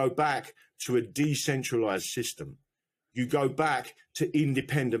 You go back to a decentralised system. You go back to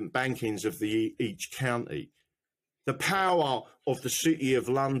independent bankings of each county. The power of the City of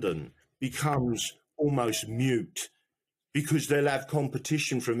London becomes almost mute because they'll have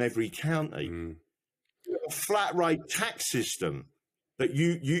competition from every county. A flat rate tax system that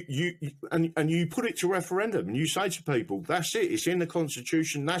you put it to referendum and you say to people, that's it, it's in the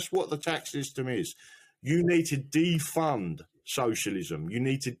Constitution, that's what the tax system is. You need to defund socialism. You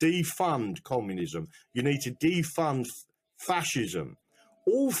need to defund communism. You need to defund fascism.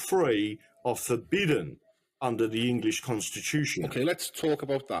 All 3 are forbidden under the English Constitution. Okay, let's talk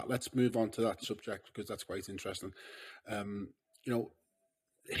about that. Let's move on to that subject because that's quite interesting.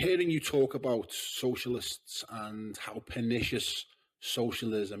 Hearing you talk about socialists and how pernicious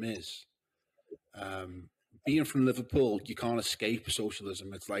socialism is, being from Liverpool, you can't escape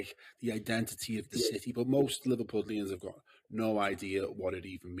socialism. It's like the identity of the city. But most Liverpudlians have got no idea what it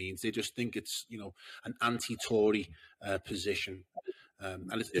even means. They just think it's, an anti-Tory position.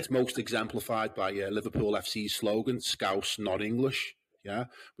 And it's most exemplified by Liverpool FC's slogan, "Scouse, not English." Yeah,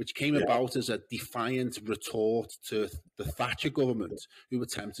 which came about as a defiant retort to the Thatcher government, who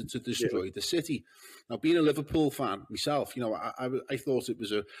attempted to destroy the city. Now, being a Liverpool fan myself, I thought it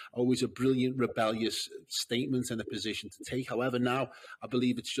was always a brilliant, rebellious statement and a position to take. However, now I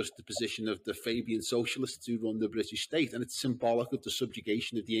believe it's just the position of the Fabian socialists who run the British state, and it's symbolic of the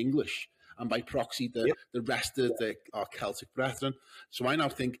subjugation of the English, and by proxy, the rest of our Celtic brethren. So I now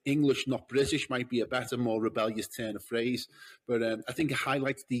think English, not British, might be a better, more rebellious turn of phrase. But I think it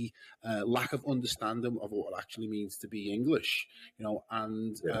highlights the lack of understanding of what it actually means to be English,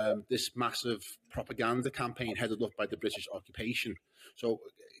 and this massive propaganda campaign headed up by the British occupation. So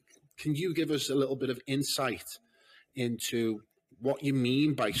can you give us a little bit of insight into what you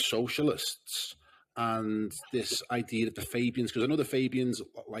mean by socialists and this idea of the Fabians? Because I know the Fabians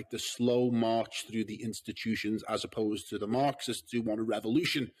like the slow march through the institutions, as opposed to the Marxists who want a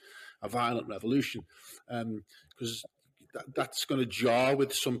revolution, a violent revolution. Because that's going to jar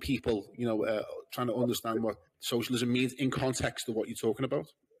with some people, trying to understand what socialism means in context of what you're talking about.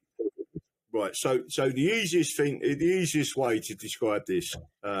 Right. So the easiest way to describe this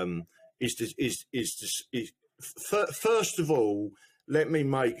is first of all, let me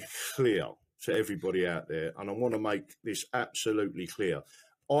make clear to everybody out there, and I want to make this absolutely clear.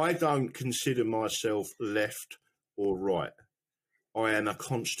 I don't consider myself left or right. I am a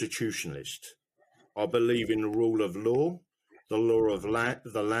constitutionalist. I believe in the rule of law, the law of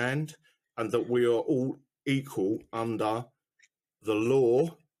the land, and that we are all equal under the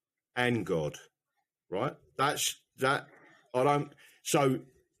law and God. Right? That's that. I don't. So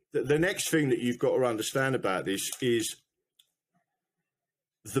the next thing that you've got to understand about this is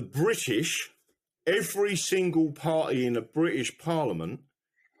the British. Every single party in the British Parliament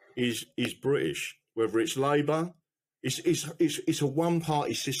is British, whether it's Labour. It's a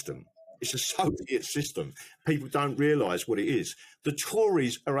one-party system. It's a Soviet system. People don't realise what it is. The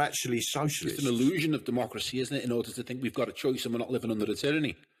Tories are actually socialists. It's an illusion of democracy, isn't it, in order to think we've got a choice and we're not living under a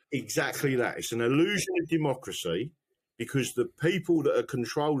tyranny? Exactly that. It's an illusion of democracy because the people that are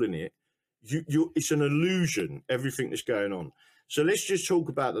controlling it, it's an illusion, everything that's going on. So let's just talk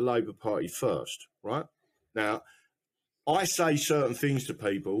about the Labour Party first, right? Now, I say certain things to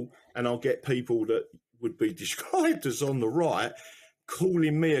people and I'll get people that would be described as on the right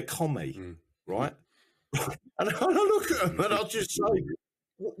calling me a commie, right? And I look at them and I'll just say,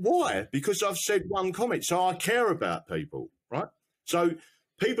 why? Because I've said one comment, so I care about people, right? So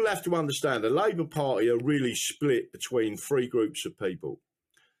people have to understand the Labour Party are really split between three groups of people.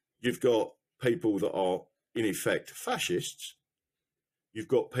 You've got people that are, in effect, fascists. You've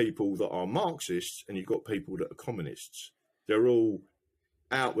got people that are Marxists, and you've got people that are communists. They're all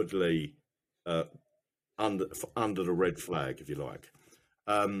outwardly under the red flag, if you like.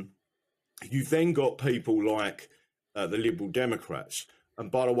 You've then got people like the Liberal Democrats.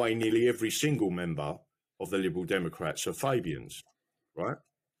 And by the way, nearly every single member of the Liberal Democrats are Fabians, right?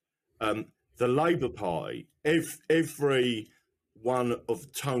 The Labour Party, every one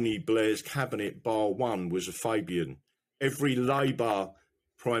of Tony Blair's cabinet, bar one, was a Fabian. Every Labour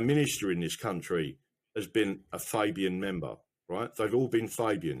Prime Minister in this country has been a Fabian member, right? They've all been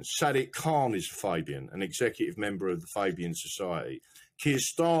Fabians. Sadiq Khan is a Fabian, an executive member of the Fabian Society. Keir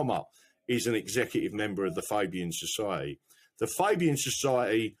Starmer is an executive member of the Fabian Society. The Fabian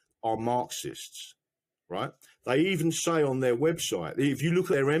Society are Marxists, right? They even say on their website, if you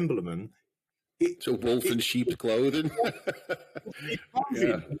look at their emblem, it's a wolf in sheep's clothing.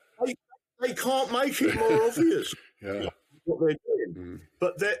 They can't make it more obvious. What they're doing.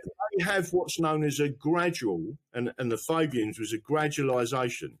 But they have what's known as a gradual, and the Fabians was a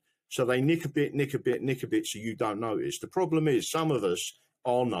gradualisation. So they nick a bit, so you don't notice. The problem is some of us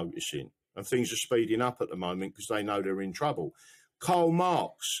are noticing, and things are speeding up at the moment because they know they're in trouble. Karl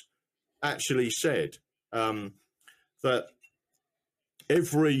Marx actually said that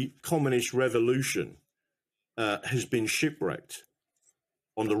every communist revolution has been shipwrecked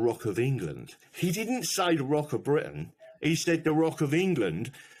on the Rock of England. He didn't say the Rock of Britain. He said the Rock of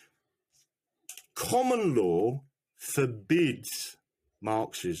England. Common law forbids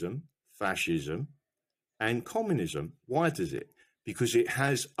Marxism, fascism, and communism. Why does it? Because it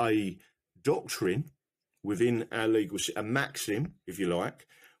has a doctrine within our legal system, a maxim, if you like,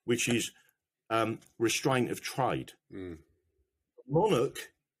 which is restraint of trade.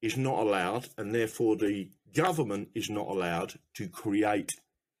 Monarch is not allowed, and therefore the government is not allowed to create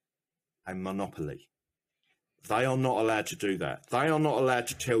a monopoly. They are not allowed to do that. They are not allowed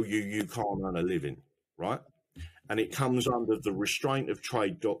to tell you you can't earn a living, right? And it comes under the restraint of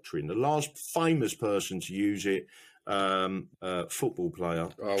trade doctrine. The last famous person to use it football player.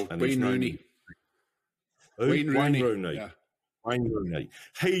 Oh, and Wayne Rooney. Wayne Rooney. Yeah. Wayne Rooney.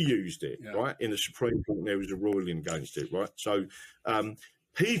 He used it, Yeah. right? In the Supreme Court, there was a ruling against it, right? So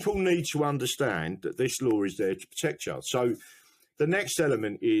people need to understand that this law is there to protect you. So the next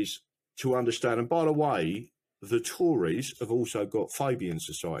element is to understand, and by the way, the Tories have also got Fabian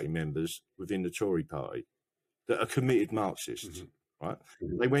Society members within the Tory party that are committed Marxists, right?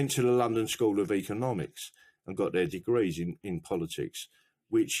 They went to the London School of Economics and got their degrees in politics,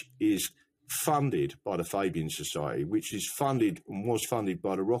 which is funded by the Fabian Society, which is funded and was funded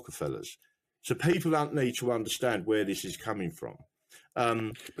by the Rockefellers. So people don't need to understand where this is coming from.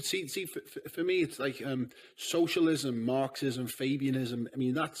 But see, for me, it's like socialism, Marxism, Fabianism. I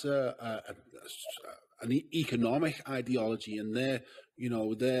mean, that's an economic ideology, and their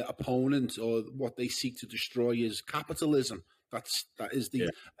opponent, or what they seek to destroy, is capitalism. That is the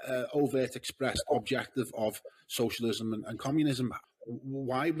overt expressed objective of socialism and communism.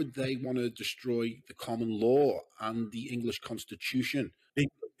 Why would they want to destroy the common law and the English Constitution?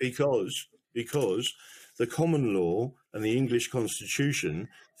 Because the common law and the English Constitution.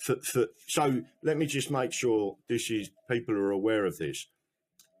 So let me just make sure people are aware of this.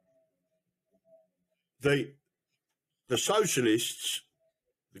 The socialists,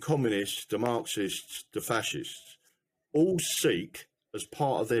 the communists, the Marxists, the fascists, all seek, as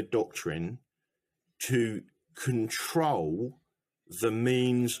part of their doctrine, to control the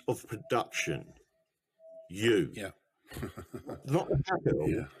means of production. Not the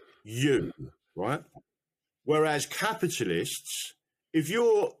capital. Right? Whereas capitalists, if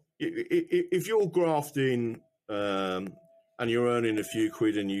you're grafting and you're earning a few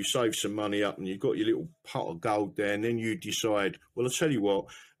quid and you save some money up and you've got your little pot of gold there, and then you decide, well, I'll tell you what,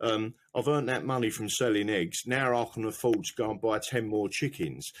 I've earned that money from selling eggs. Now I can afford to go and buy 10 more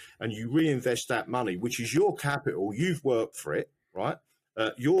chickens. And you reinvest that money, which is your capital. You've worked for it, right?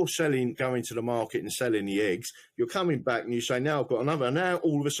 You're going to the market and selling the eggs. You're coming back and you say, now I've got another. Now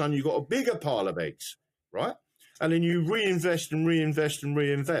all of a sudden you've got a bigger pile of eggs, right? And then you reinvest and reinvest and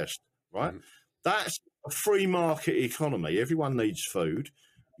reinvest, right? That's a free market economy. Everyone needs food.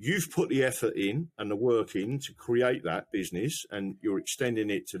 You've put the effort in and the work in to create that business, and you're extending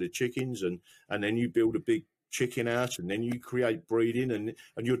it to the chickens, and then you build a big chicken house, and then you create breeding, and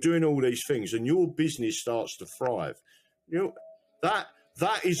you're doing all these things, and your business starts to thrive. That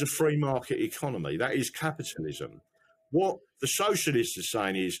is a free market economy. That is capitalism. What the socialists are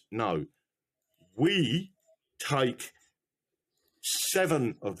saying is, no, we take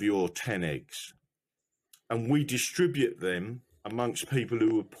 7 of your 10 eggs and we distribute them amongst people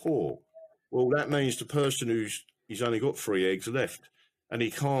who are poor. Well, that means the person he's only got 3 eggs left, and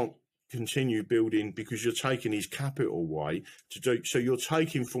he can't continue building because you're taking his capital away to do. So you're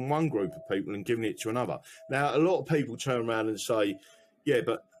taking from one group of people and giving it to another. Now, a lot of people turn around and say, yeah,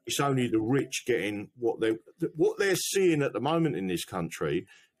 but it's only the rich getting what they're seeing at the moment in this country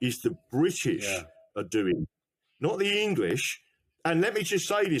is the British are doing, not the English. And let me just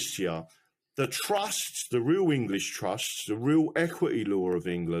say this to you. The trusts, the real English trusts, the real equity law of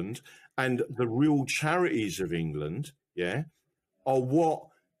England, and the real charities of England, are what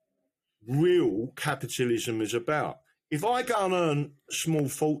real capitalism is about. If I go and earn a small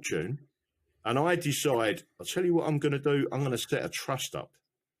fortune and I decide, I'll tell you what I'm going to do, I'm going to set a trust up,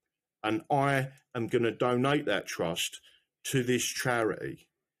 and I am going to donate that trust to this charity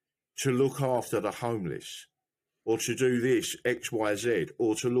to look after the homeless, or to do this, X, Y, Z,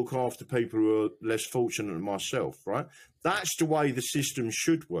 or to look after people who are less fortunate than myself, right? That's the way the system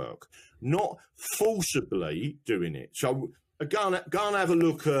should work, not forcibly doing it. So go and have a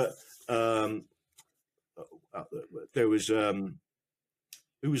look at, there was, who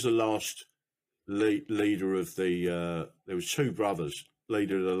was the last leader of the, there was 2 brothers,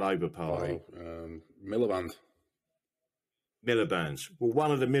 leader of the Labour Party. Miliband. Miliband's. Well,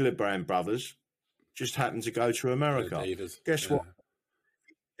 one of the Miliband brothers just happened to go to America. Guess what?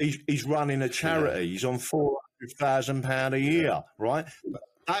 He's running a charity. He's on £400,000 a year, right?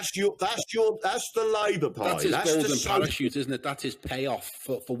 That's the Labour Party. That's his golden parachute, isn't it? That's his payoff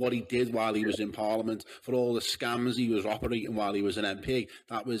for what he did while he was in Parliament, for all the scams he was operating while he was an MP.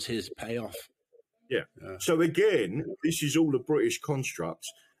 That was his payoff. Yeah. So again, this is all a British construct,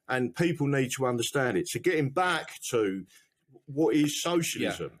 and people need to understand it. So getting back to what is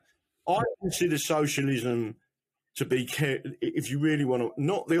socialism, I consider socialism to be, if you really want to,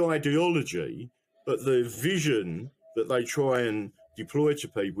 not the ideology, but the vision that they try and deploy to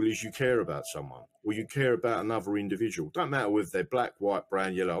people is you care about someone or you care about another individual. Don't matter whether they're black, white,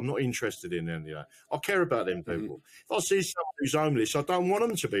 brown, yellow. I'm not interested in any of that. I care about them people. If I see someone who's homeless, I don't want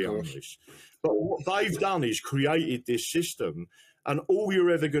them to be homeless. But what they've done is created this system, and all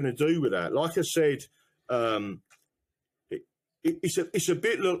you're ever going to do with that, like I said, it's a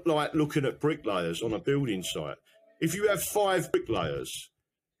bit like looking at bricklayers on a building site. If you have 5 bricklayers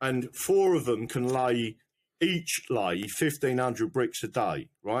and 4 of them can each lay 1,500 bricks a day,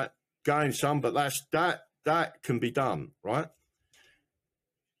 right? Going some, but that can be done, right?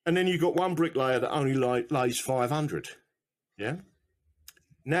 And then you've got one bricklayer that only lays 500, yeah?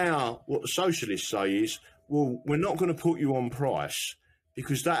 Now, what the socialists say is, well, we're not going to put you on price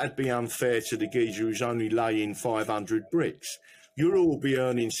because that would be unfair to the geezer who's only laying 500 bricks. You'll all be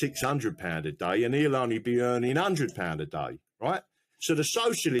earning £600 a day and he'll only be earning £100 a day, right? So the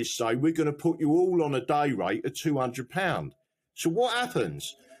socialists say we're going to put you all on a day rate of £200. So what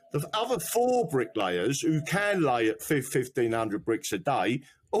happens? The other 4 bricklayers who can lay at 1,500 bricks a day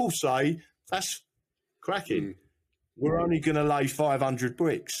all say, that's cracking. We're only going to lay 500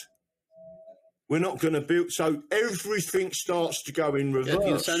 bricks. We're not going to build. So everything starts to go in reverse. Yeah,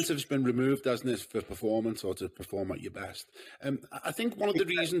 the incentive's been removed, hasn't it, for performance or to perform at your best. I think one of the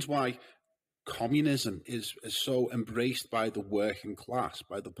reasons why communism is so embraced by the working class,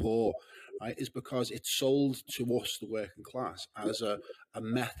 by the poor, right, is because it's sold to us, the working class, as a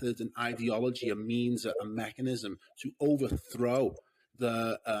method, an ideology, a means, a mechanism to overthrow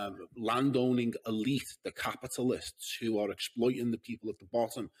the landowning elite, the capitalists who are exploiting the people at the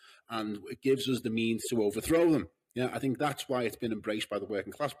bottom, and it gives us the means to overthrow them. Yeah, I think that's why it's been embraced by the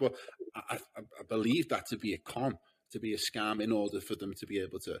working class. But I believe that to be a con, to be a scam, in order for them to be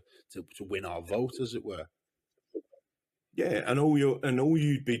able to win our vote, as it were. Yeah, and all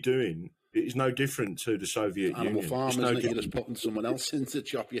you'd be doing is no different to the Soviet Union. Animal farm, isn't it? You're just putting someone else in to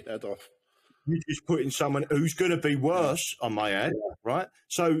chop your head off. You're just putting someone who's going to be worse, I may add, right?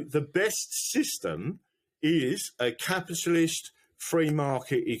 So the best system is a capitalist free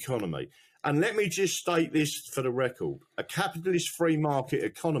market economy. And let me just state this for the record. A capitalist free market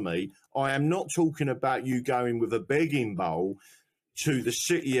economy, I am not talking about you going with a begging bowl to the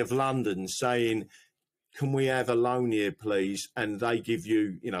City of London saying, can we have a loan here, please? And they give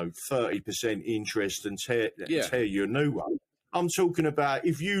you, 30% interest and tear you a new one. I'm talking about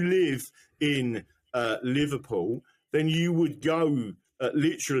if you live in Liverpool, then you would go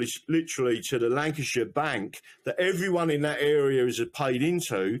literally to the Lancashire Bank that everyone in that area is paid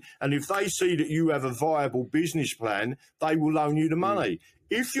into, and if they see that you have a viable business plan, they will loan you the money.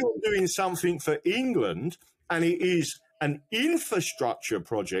 If you're doing something for England and it is an infrastructure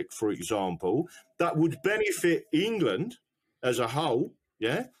project, for example, that would benefit England as a whole,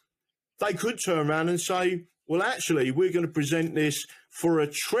 they could turn around and say, well, actually, we're going to present this for a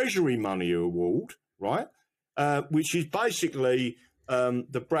Treasury money award, right? Which is basically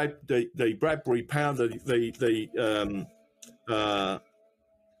the Bradbury pound, the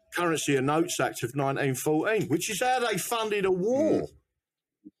Currency and Notes Act of 1914, which is how they funded a war,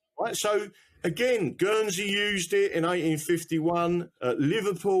 right? So again, Guernsey used it in 1851,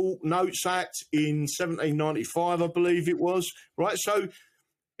 Liverpool Notes Act in 1795, I believe it was, right? So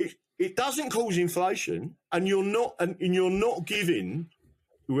it doesn't cause inflation, and you're not giving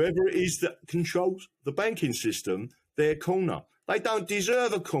whoever it is that controls the banking system their corner. They don't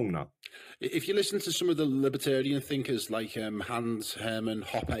deserve a corner. If you listen to some of the libertarian thinkers like Hans Hermann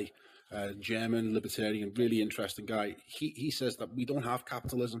Hoppe, German libertarian, really interesting guy, he says that we don't have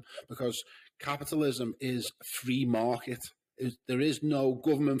capitalism because capitalism is free market. There is no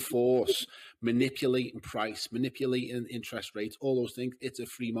government force manipulating price, manipulating interest rates, all those things. It's a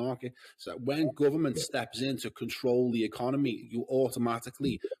free market. So when government steps in to control the economy, you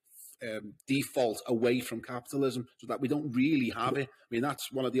automatically default away from capitalism, so that we don't really have it. I mean,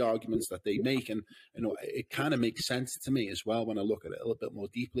 that's one of the arguments that they make, and it kind of makes sense to me as well when I look at it a little bit more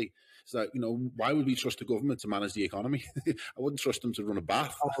deeply. It's like, why would we trust the government to manage the economy? I wouldn't trust them to run a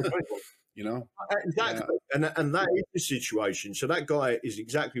bath. Exactly, and that is the situation. So that guy is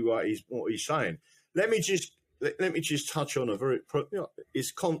exactly right. What he's saying. Let me just touch on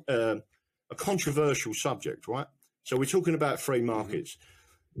a controversial subject, right? So we're talking about free markets.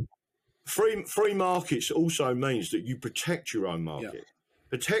 Free markets also means that you protect your own market. Yeah.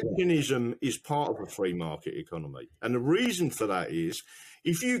 Protectionism is part of a free market economy, and the reason for that is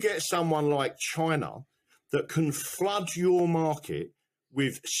if you get someone like China that can flood your market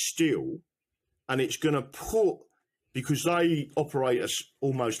with steel, and it's going to because they operate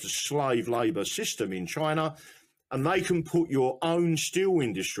almost a slave labour system in China, and they can put your own steel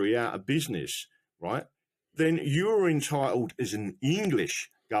industry out of business, right? then you're entitled as an English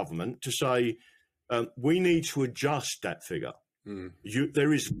government to say, we need to adjust that figure.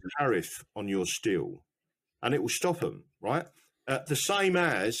 There is a tariff on your steel, and it will stop them, right? The same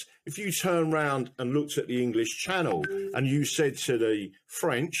as if you turn around and looked at the English Channel and you said to the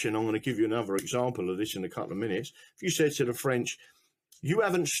French, and I'm going to give you another example of this in a couple of minutes, if you said to the French, you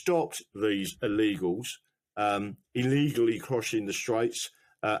haven't stopped these illegals illegally crossing the straits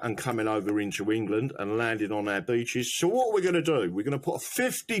and coming over into England and landing on our beaches, so what are we going to do? We're going to put a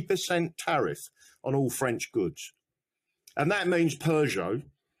 50% tariff on all French goods. And that means Peugeot,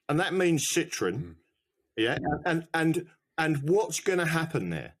 and that means Citroën, yeah, and what's going to happen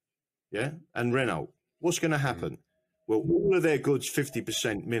there, yeah, and Renault, what's going to happen? Well, all of their goods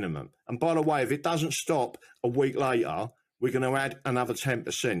 50% minimum, and by the way, if it doesn't stop a week later, we're going to add another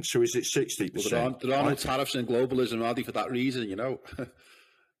 10%. So is it 60%? Well, there are no tariffs in globalism, are they, for that reason? You know.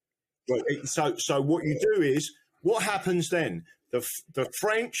 Right. So what you do is, what happens then? The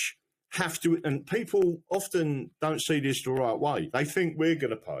French have to, and people often don't see this the right way. They think we're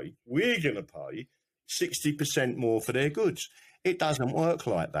going to pay 60% more for their goods. It doesn't work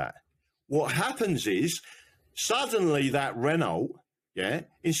like that. What happens is, suddenly that Renault, yeah,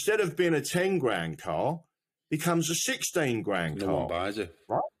 instead of being a 10 grand car, becomes a 16 grand car. No one buys it.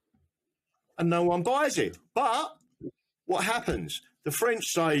 Right? And no one buys it. But what happens? The French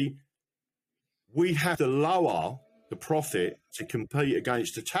say, we have to lower the profit to compete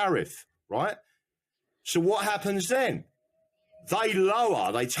against the tariff, right? So what happens then? They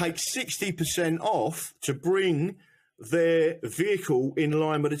take 60% off to bring their vehicle in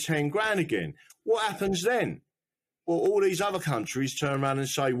line with the 10 grand again. What happens then? Well, all these other countries turn around and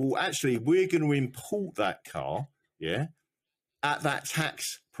say, well, actually, we're going to import that car, yeah, at that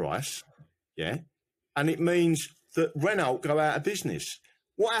tax price, yeah, and it means that Renault go out of business.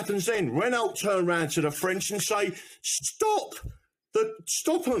 What happens then? Renault turn around to the French and say, stop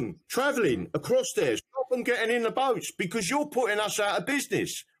them travelling across there, stop them getting in the boats because you're putting us out of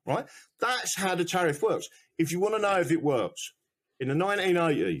business, right? That's how the tariff works. If you want to know if it works, in the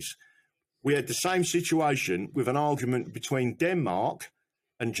 1980s, we had the same situation with an argument between Denmark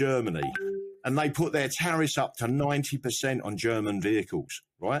and Germany, and they put their tariffs up to 90% on German vehicles,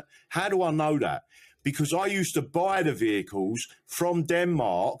 right? How do I know that? Because I used to buy the vehicles from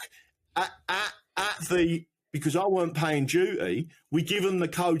Denmark because I weren't paying duty. We give them the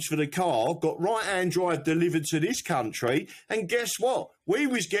codes for the car, got right-hand drive delivered to this country, and guess what? We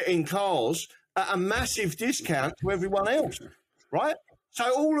was getting cars at a massive discount to everyone else, right?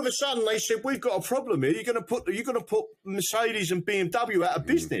 So all of a sudden they said, we've got a problem here. You're going to put Mercedes and BMW out of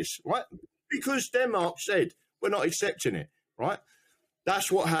business, right? Because Denmark said, we're not accepting it, right?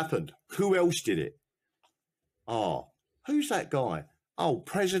 That's what happened. Who else did it? Who's that guy?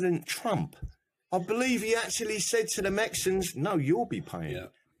 President Trump. I believe he actually said to the Mexicans, no, you'll be paying. Yeah.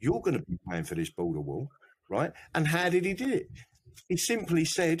 You're going to be paying for this border wall, right? And how did he do it? He simply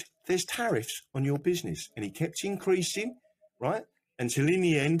said, there's tariffs on your business. And he kept increasing, right? Until in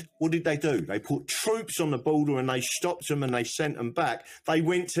the end, what did they do? They put troops on the border and they stopped them and they sent them back. They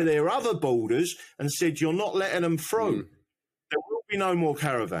went to their other borders and said, you're not letting them through. There will be no more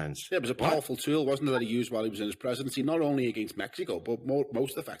caravans. Yeah, it was a powerful tool, wasn't it, that he used while he was in his presidency, not only against Mexico, but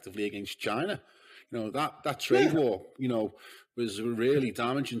most effectively against China. You know, that trade war, you know, was really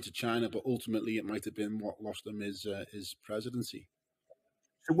damaging to China, but ultimately it might have been what lost him his presidency.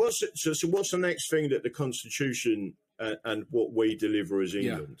 So what's the next thing that the Constitution and what we deliver as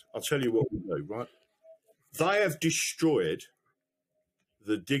England? Yeah. I'll tell you what we do, right? They have destroyed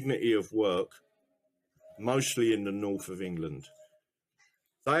the dignity of work, mostly in the north of England.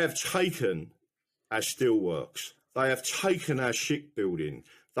 They have taken our steelworks. They have taken our shipbuilding.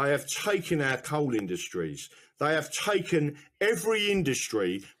 They have taken our coal industries. They have taken every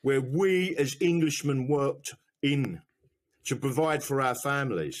industry where we as Englishmen worked in to provide for our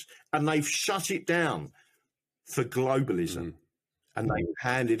families. And they've shut it down for globalism. And they've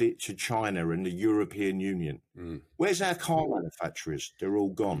handed it to China and the European Union. Where's our car manufacturers? They're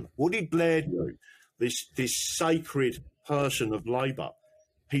all gone. What did Blair do? This sacred person of Labour.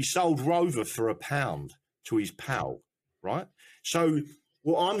 He sold Rover for £1 to his pal, right? So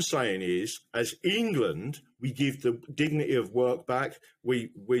what I'm saying is, as England, we give the dignity of work back.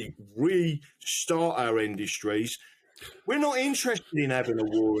 We restart our industries. We're not interested in having a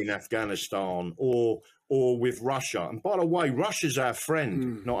war in Afghanistan or with Russia. And by the way, Russia's our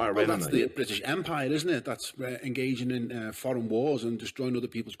friend, not our enemy. That's the British Empire, isn't it? That's engaging in foreign wars and destroying other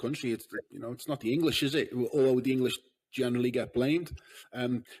people's country. It's not the English, is it? Although the English generally get blamed.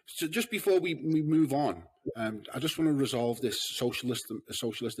 So just before we move on, I just want to resolve this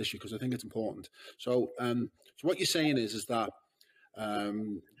socialist issue because I think it's important. So what you're saying is that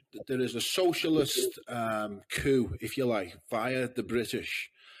there is a socialist coup, if you like, via the British,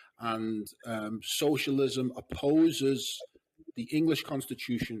 and socialism opposes the English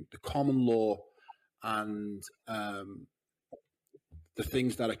Constitution, the common law, and the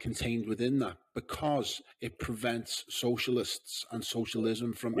things that are contained within that, because it prevents socialists and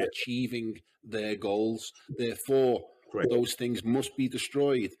socialism from achieving their goals. Therefore, those things must be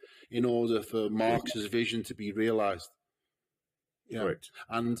destroyed in order for Marx's vision to be realized. Yeah. Correct.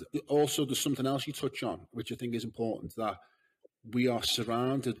 And also there's something else you touch on, which I think is important, that we are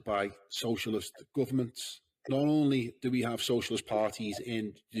surrounded by socialist governments. Not only do we have socialist parties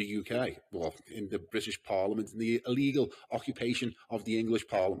in the UK, well, in the British Parliament, in the illegal occupation of the English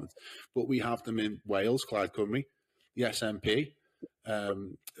Parliament, but we have them in Wales, Clyde Cymru, the SNP,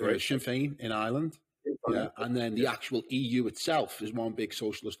 Sinn Féin in Ireland, and then the actual EU itself is one big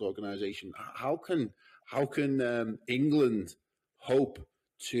socialist organisation. How can England hope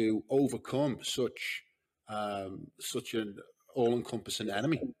to overcome such an all-encompassing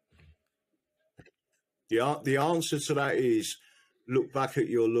enemy? The answer to that is look back at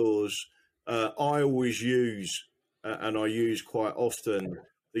your laws. I always use, and I use quite often,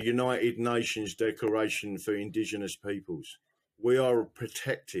 the United Nations Declaration for Indigenous Peoples. We are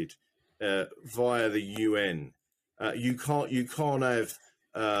protected via the UN. You can't have.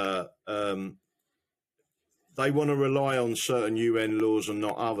 They want to rely on certain UN laws and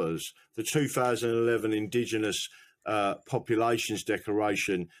not others. The 2011 Indigenous Populations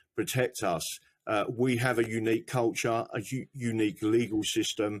Declaration protect us. We have a unique culture, a unique legal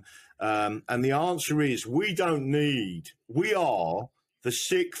system. And the answer is we don't need, we are the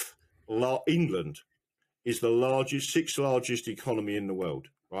England is the sixth largest economy in the world,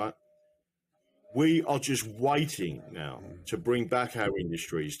 right? We are just waiting now to bring back our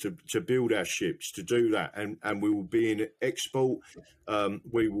industries, to build our ships, to do that. And we will be in export.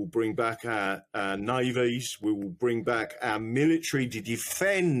 We will bring back our navies. We will bring back our military to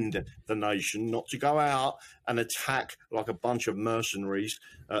defend the nation, not to go out and attack like a bunch of mercenaries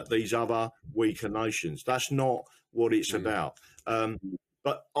these other weaker nations. That's not what it's about.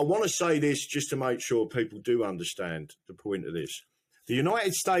 But I want to say this just to make sure people do understand the point of this. The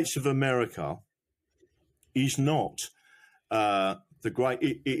United States of America is not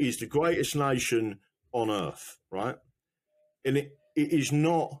it is the greatest nation on earth, right? And it is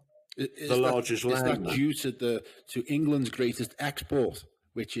not the largest land. Is that due to England's greatest export,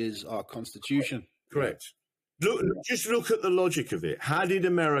 which is our constitution? Correct. Just look at the logic of it. How did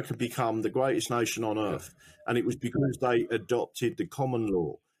America become the greatest nation on earth? And it was because they adopted the common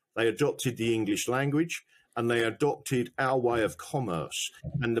law. They adopted the English language, and they adopted our way of commerce.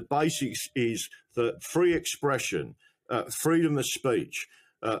 And the basics is that free expression, freedom of speech,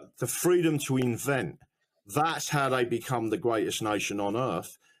 the freedom to invent. That's how they become the greatest nation on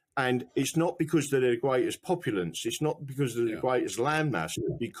earth. And it's not because they're the greatest populace. It's not because they're the greatest landmass.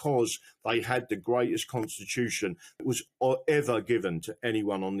 It's because they had the greatest constitution that was ever given to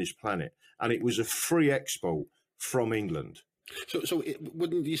anyone on this planet. And it was a free export from England. So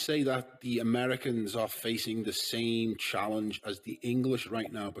wouldn't you say that the Americans are facing the same challenge as the English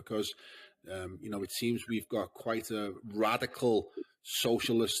right now? Because, it seems we've got quite a radical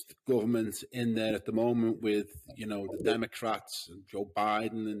socialist government in there at the moment with, the Democrats and Joe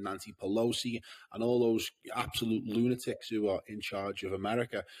Biden and Nancy Pelosi and all those absolute lunatics who are in charge of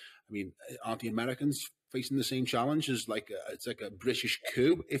America. I mean, aren't the Americans facing the same challenges? It's like a British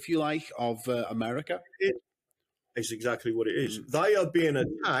coup, if you like, of America? It's exactly what it is. They are being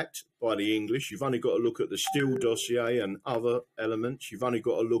attacked by the English. You've only got to look at the Steele dossier and other elements. You've only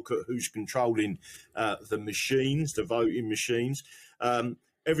got to look at who's controlling the machines, the voting machines.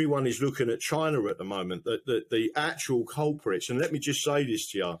 Everyone is looking at China at the moment, the actual culprits. And let me just say this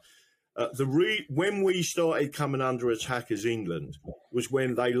to you. When we started coming under attack as England was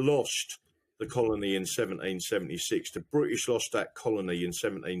when they lost the colony in 1776. The British lost that colony in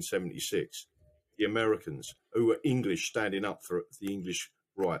 1776. The Americans, who were English, standing up for the English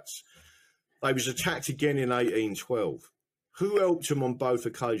rights. They was attacked again in 1812. Who helped them on both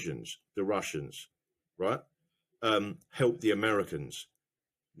occasions? The Russians, right? Helped the Americans,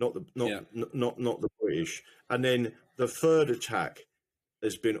 not the British. And then the third attack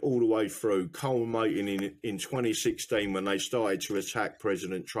has been all the way through, culminating in 2016 when they started to attack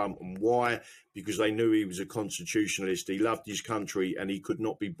President Trump. And why? Because they knew he was a constitutionalist. He loved his country and he could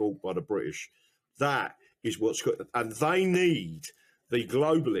not be bought by the British. That is what's good. And they need, the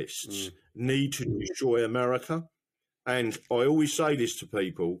globalists need to destroy America. And I always say this to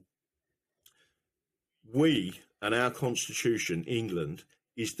people, we and our Constitution, England,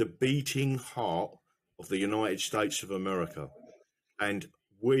 is the beating heart of the United States of America. And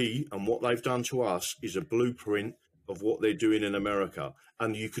we and what they've done to us is a blueprint of what they're doing in America.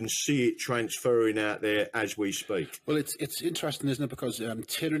 And you can see it transferring out there as we speak. Well, it's interesting, isn't it? Because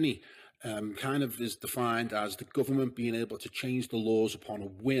tyranny kind of is defined as the government being able to change the laws upon a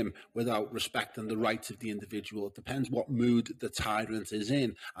whim without respecting the rights of the individual. It depends what mood the tyrant is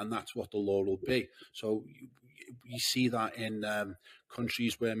in, and that's what the law will be. So you see that in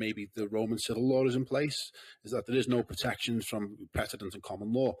countries where maybe the Roman civil law is in place, is that there is no protections from precedent and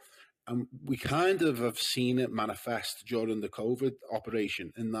common law. And we kind of have seen it manifest during the COVID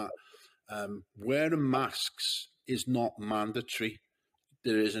operation in that wearing masks is not mandatory.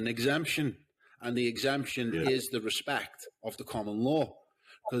 There is an exemption, and the exemption is the respect of the common law.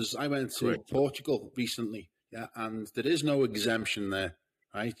 Because I went to Portugal recently, and there is no exemption there,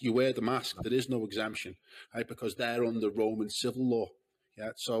 right? You wear the mask, there is no exemption, right? Because they're under Roman civil law,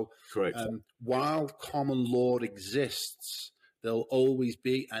 So while common law exists, there'll always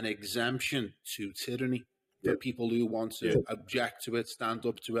be an exemption to tyranny for people who want to object to it, stand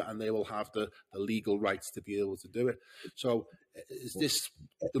up to it, and they will have the legal rights to be able to do it. So is this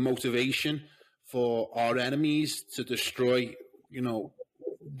the motivation for our enemies to destroy,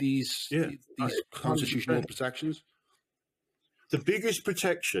 these constitutional protections? The biggest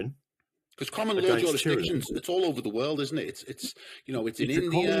protection, because common law jurisdictions, it's all over the world, isn't it? It's in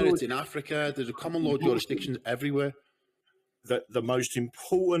India, it's in Africa. There's a common law jurisdictions everywhere. The most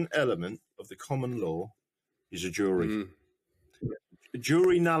important element of the common law is a jury.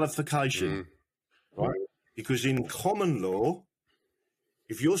 Jury nullification, right? Because in common law,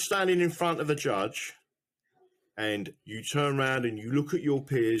 if you're standing in front of a judge and you turn around and you look at your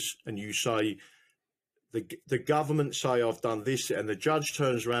peers and you say, the government say I've done this, and the judge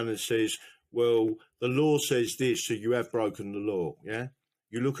turns around and says, well, the law says this, so you have broken the law,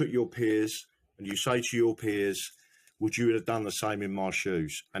 You look at your peers and you say to your peers, would you have done the same in my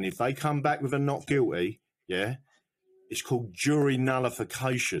shoes? And if they come back with a not guilty, it's called jury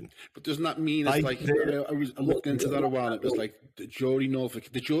nullification. But doesn't that mean I looked into that a while? It was like the jury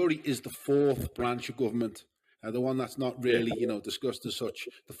nullification. The jury is the fourth branch of government, the one that's not really, discussed as such.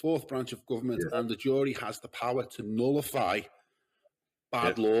 The fourth branch of government, and the jury has the power to nullify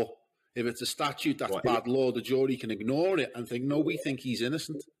bad law. If it's a statute that's bad law, the jury can ignore it and think, no, we think he's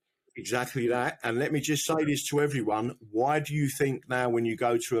innocent. Exactly that. And let me just say this to everyone. Why do you think now when you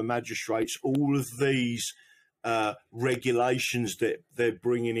go to a magistrate's, all of these regulations that they're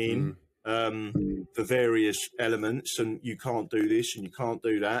bringing in for various elements, and you can't do this and you can't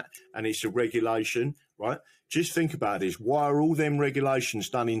do that, and it's a regulation, right? Just think about this. Why are all them regulations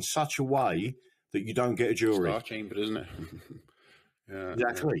done in such a way that you don't get a jury? Star chamber, isn't it?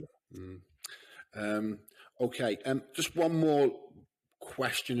 Exactly. Okay. Just one more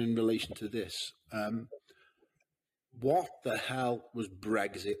question in relation to this. What the hell was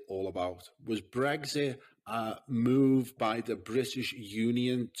Brexit all about? Was Brexit a move by the British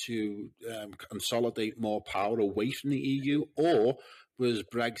Union to consolidate more power away from the EU, or was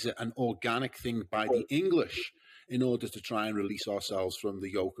Brexit an organic thing by the English in order to try and release ourselves from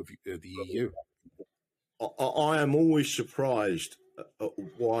the yoke of the EU? I am always surprised at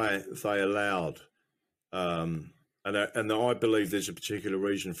why they allowed, and I believe there's a particular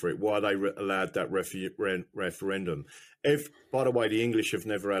reason for it, why they allowed that referendum. By the way, the English have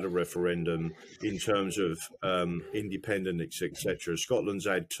never had a referendum in terms of independence, etc. Scotland's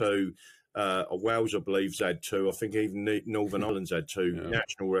had two. Wales, I believe, has had two. I think even Northern Ireland's had two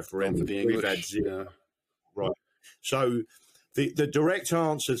national referendums. We've had zero. Right. So the direct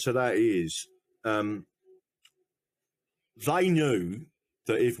answer to that is they knew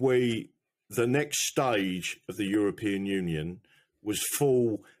that if the next stage of the European Union was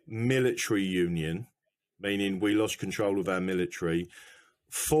full military union, meaning we lost control of our military,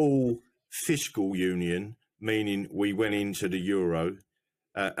 full fiscal union, meaning we went into the euro,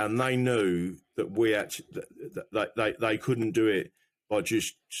 and they knew that they couldn't do it by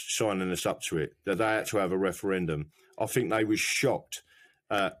just signing us up to it, that they had to have a referendum. I think they were shocked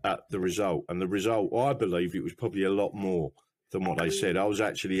at the result. And the result, I believe it was probably a lot more than what they said. I was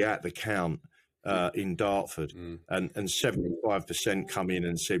actually at the count in Dartford, and 75% come in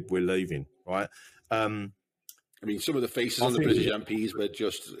and said, we're leaving, right? I mean, some of the faces on the British MPs were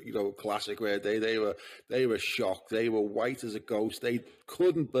just, classic, where they were shocked. They were white as a ghost. They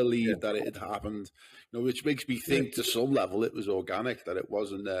couldn't believe that it had happened. Which makes me think, to some level, it was organic, that it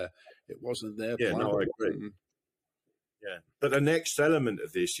wasn't their plan. No, I agree. Yeah, but the next element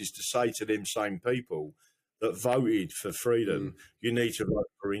of this is to say to them same people that voted for freedom, you need to vote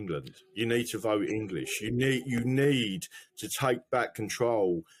for England. You need to vote English. You need to take back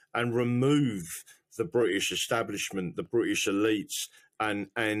control and remove the British establishment, the British elites,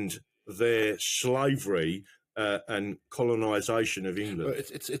 and their slavery and colonisation of England.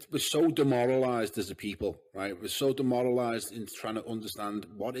 We're so demoralised as a people, right? We're so demoralised in trying to understand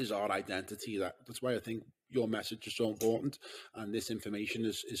what is our identity. That's why I think your message is so important, and this information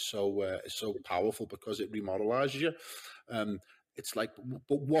is so powerful, because it remoralizes you. It's like,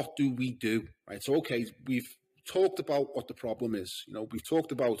 but what do we do? Right? So, okay, we've talked about what the problem is. We've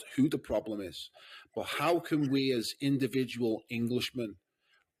talked about who the problem is, but how can we as individual Englishmen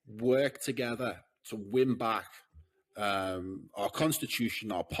work together to win back our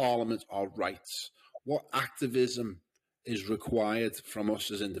constitution, our parliament, our rights? What activism is required from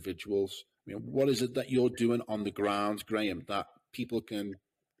us as individuals? What is it that you're doing on the ground, Graham, that people can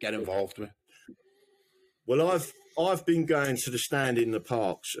get involved with? Well, I've been going to the stand in the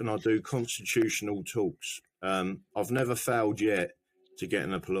parks, and I do constitutional talks. I've never failed yet to get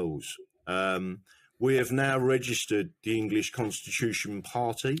an applause. We have now registered the English Constitution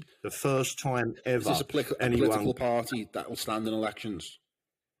Party, the first time ever. Is this a political party that will stand in elections?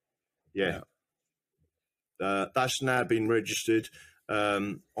 Yeah. That's now been registered.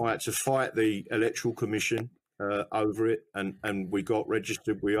 I had to fight the Electoral Commission over it, and we got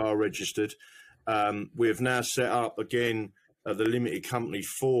registered. We are registered. We have now set up again the limited company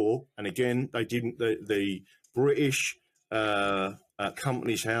for, and again, they didn't, the British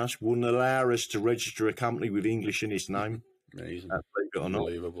Companies House wouldn't allow us to register a company with English in its name. Amazing. Believe it or not.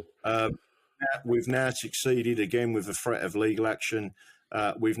 Unbelievable. We've now succeeded, again, with a threat of legal action.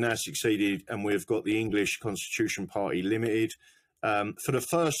 We've now succeeded, and we've got the English Constitution Party Limited. For the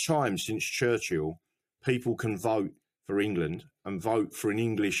first time since Churchill, people can vote for England and vote for an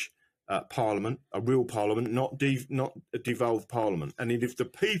English parliament, a real parliament, not a devolved parliament. And if the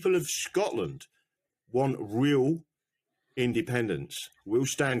people of Scotland want real independence, we'll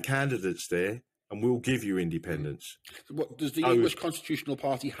stand candidates there and we'll give you independence. Does the English Constitutional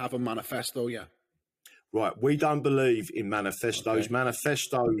Party have a manifesto yet? Right, we don't believe in manifestos. Okay.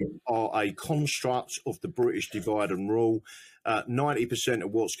 Manifestos are a construct of the British divide and rule. 90%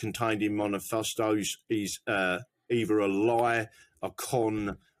 of what's contained in manifestos is either a lie, a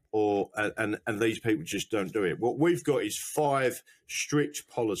con, or and these people just don't do it. What we've got is 5 strict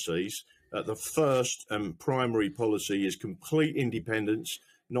policies. The first and primary policy is complete independence,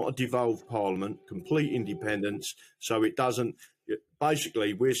 not a devolved parliament, complete independence. So it doesn't,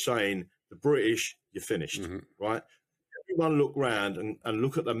 basically we're saying the British, you're finished, right? Everyone look round and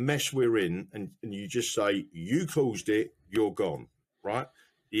look at the mess we're in, and you just say, you caused it, you're gone, right?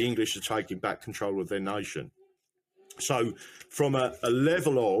 The English are taking back control of their nation. So from a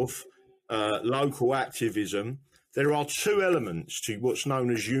level of local activism, there are 2 elements to what's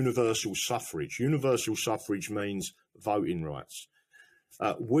known as universal suffrage. Universal suffrage means voting rights.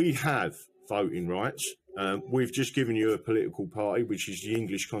 We have voting rights. We've just given you a political party, which is the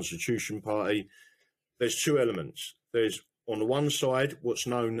English Constitution Party. There's 2 elements. There's, on the one side, what's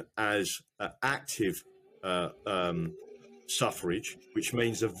known as active suffrage, which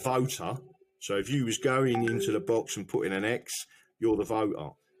means a voter. So if you was going into the box and putting an X, you're the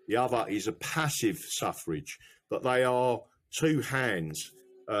voter. The other is a passive suffrage, but they are 2 hands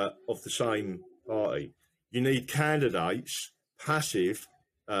of the same party. You need candidates, passive,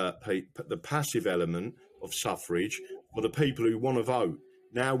 the passive element of suffrage for the people who want to vote.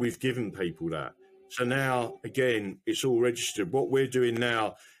 Now we've given people that. So now, again, it's all registered. What we're doing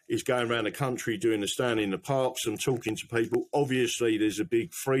now is going around the country doing the stand in the parks and talking to people. Obviously, there's a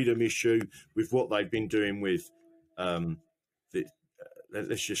big freedom issue with what they've been doing with,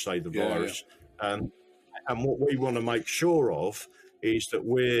 let's just say, the virus. Yeah. And what we want to make sure of is that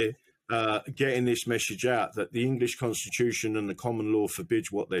we're getting this message out that the English Constitution and the common law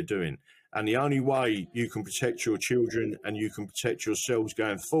forbids what they're doing. And the only way you can protect your children and you can protect yourselves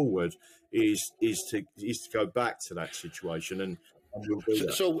going forward is to go back to that situation. And we'll do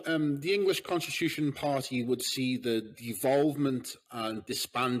that. So the English Constitution Party would see the devolvement and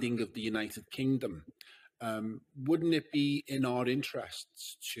disbanding of the United Kingdom. Wouldn't it be in our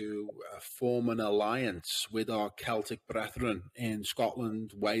interests to form an alliance with our Celtic brethren in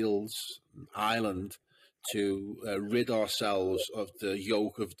Scotland, Wales, Ireland, to rid ourselves of the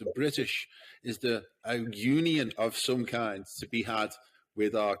yoke of the British? Is there a union of some kind to be had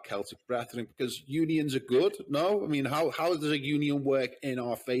with our Celtic brethren? Because unions are good, no? I mean, how does a union work in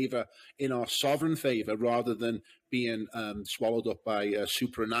our favour, in our sovereign favour, rather than being swallowed up by a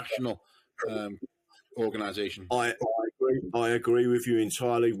supranational organisation? I I agree with you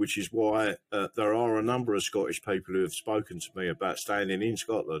entirely, which is why there are a number of Scottish people who have spoken to me about standing in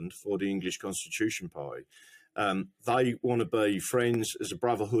Scotland for the English Constitution Party. They want to be friends as a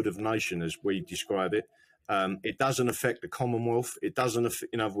brotherhood of nation, as we describe it. It doesn't affect the Commonwealth. It doesn't,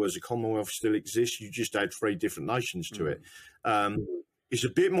 in other words, the Commonwealth still exists. You just add 3 different nations to it. It's a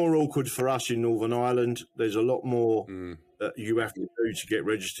bit more awkward for us in Northern Ireland. There's a lot more that you have to do to get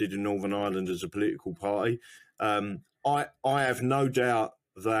registered in Northern Ireland as a political party. I have no doubt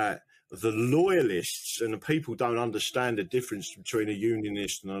that the loyalists, and the people don't understand the difference between a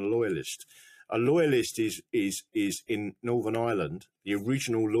unionist and a loyalist. A loyalist is in Northern Ireland, the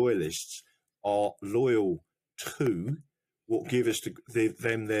original loyalists are loyal to what give us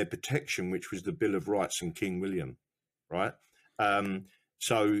them their protection, which was the Bill of Rights and King William, right?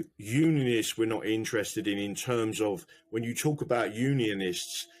 So unionists we're not interested in terms of when you talk about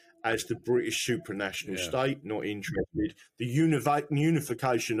unionists as the British supranational state, not interested. The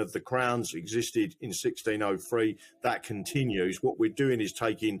unification of the crowns existed in 1603. That continues. What we're doing is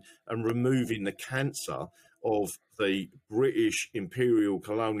taking and removing the cancer of the British imperial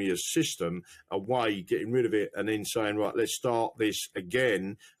colonial system away, getting rid of it, and then saying, right, let's start this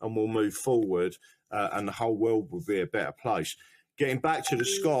again and we'll move forward and the whole world will be a better place. Getting back to the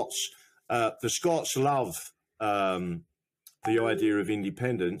Scots love the idea of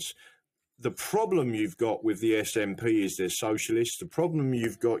independence. The problem you've got with the SNP is they're socialists. The problem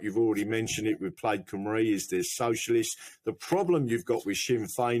you've already mentioned it with Plaid Cymru, is they're socialists. The problem you've got with Sinn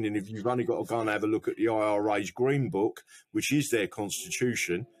Féin, and if you've only got to go and have a look at the IRA's Green Book, which is their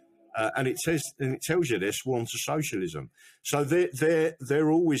constitution, and it tells you they're sworn to socialism. So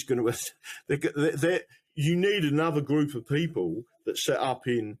they're always going to. You need another group of people that set up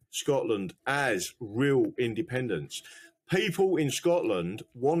in Scotland as real independents. People in Scotland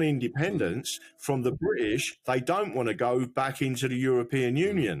want independence from the British. They don't want to go back into the European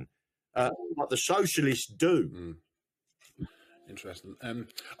Union, but the socialists do. Interesting.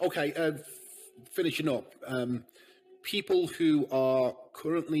 Okay, finishing up. People who are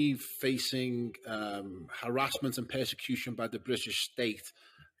currently facing harassment and persecution by the British state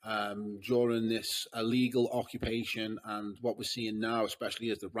during this illegal occupation, and what we're seeing now, especially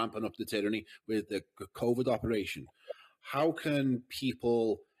as they're ramping up the tyranny with the COVID operation. How can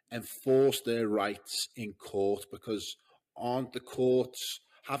people enforce their rights in court? Because aren't the courts,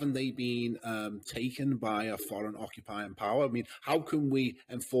 haven't they been taken by a foreign occupying power? I mean, how can we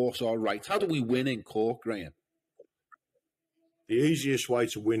enforce our rights? How do we win in court, Graham? The easiest way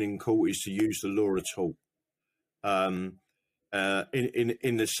to win in court is to use the law of tort. In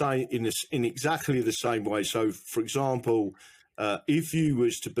exactly the same way. So, for example, if you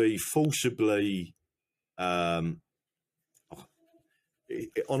was to be forcibly on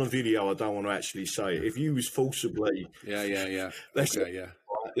a video, I don't want to actually say it. If you was forcibly, Let's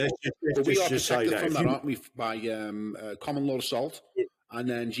just say that. From that, aren't we? By common law assault, and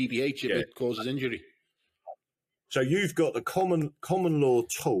then GBH if it causes injury. So you've got the common law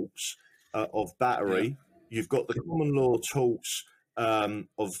torts of battery. Yeah. You've got the common law torts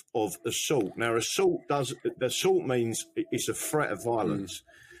of assault. Now, assault means it's a threat of violence.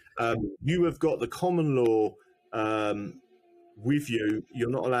 You have got the common law with you. You're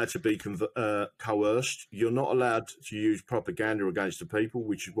not allowed to be coerced. You're not allowed to use propaganda against the people,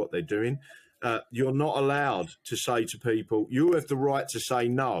 which is what they're doing. You're not allowed to say to people, you have the right to say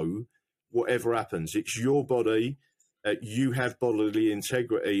no, whatever happens. It's your body. You have bodily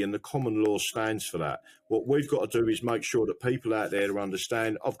integrity, and the common law stands for that. What we've got to do is make sure that people out there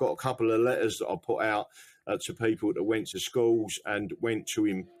understand. I've got a couple of letters that I put out to people that went to schools and went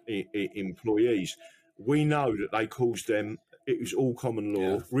to employees. We know that they caused them. It was all common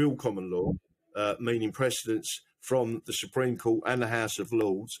law, real common law, meaning precedents from the Supreme Court and the House of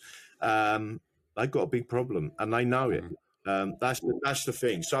Lords. They've got a big problem, and they know it. That's the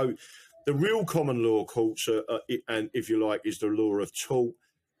thing. So the real common law courts, and if you like, is the law of tort.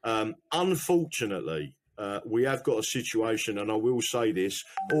 Unfortunately, we have got a situation, and I will say this: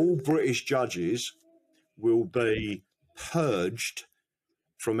 all British judges will be purged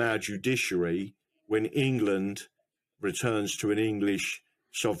from our judiciary when England returns to an English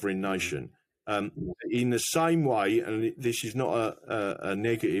sovereign nation. In the same way, and this is not a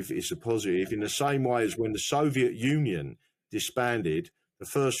negative, it's a positive, in the same way as when the Soviet Union disbanded, the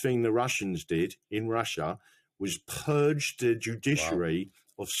first thing the Russians did in Russia was purge the judiciary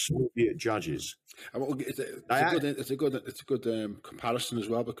of Soviet judges. It's a good comparison as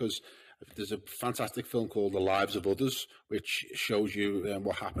well, because there's a fantastic film called The Lives of Others, which shows you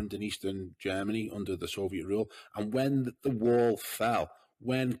what happened in Eastern Germany under the Soviet rule. And when the wall fell,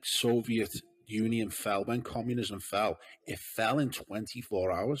 when Soviet Union fell, when communism fell, it fell in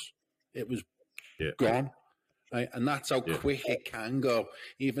 24 hours. It was gone. Right? And that's how quick it can go,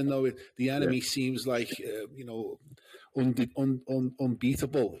 even though the enemy seems like,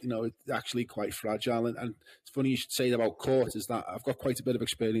 unbeatable. It's actually quite fragile. And it's funny you should say that about court, is that I've got quite a bit of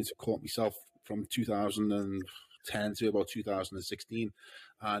experience with court myself from 2010 to about 2016.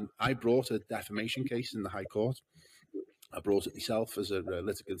 And I brought a defamation case in the High Court. I brought it myself as a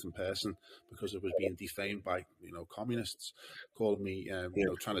litigant in person because it was being defamed by, communists, calling me,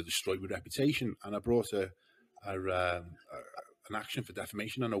 trying to destroy my reputation. And I brought an action for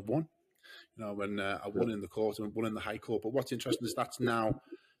defamation, and I won. When I won in the court and won in the High Court. But what's interesting is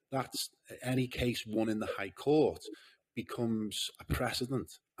that's any case won in the High Court becomes a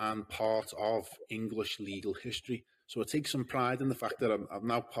precedent and part of English legal history. So I take some pride in the fact that I'm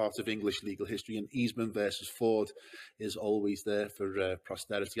now part of English legal history, and Eastman versus Ford is always there for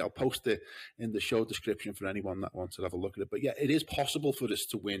posterity. I'll post it in the show description for anyone that wants to have a look at it. But yeah, it is possible for us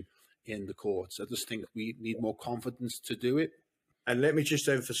to win in the courts. I just think we need more confidence to do it. And let me just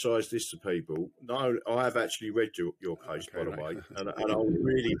emphasise this to people. No, I have actually read your case, by the way, and I'm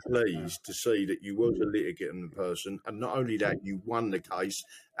really pleased to see that you was a litigant person, and not only that, you won the case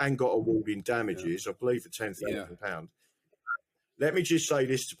and got awarded damages, I believe, for £10,000. Let me just say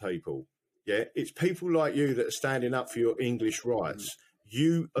this to people. It's people like you that are standing up for your English rights.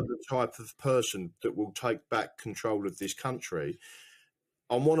 You are the type of person that will take back control of this country.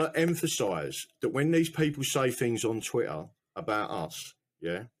 I want to emphasise that when these people say things on Twitter about us,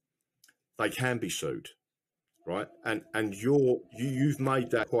 they can be sued, right? And you've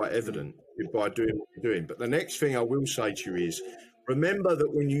made that quite evident by doing what you're doing. But the next thing I will say to you is, remember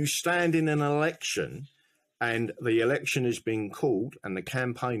that when you stand in an election and the election has been called and the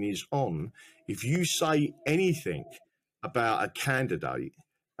campaign is on, if you say anything about a candidate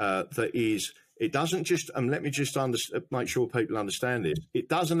that is, it doesn't just, let me just make sure people understand this, it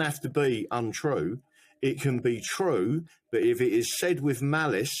doesn't have to be untrue. It can be true, but if it is said with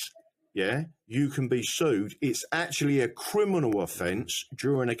malice, you can be sued. It's actually a criminal offence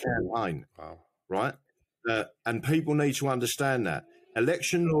during a campaign, right? And people need to understand that.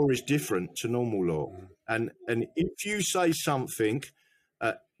 Election law is different to normal law. And if you say something,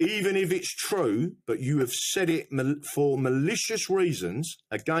 even if it's true, but you have said it for malicious reasons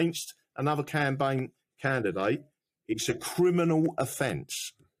against another campaign candidate, it's a criminal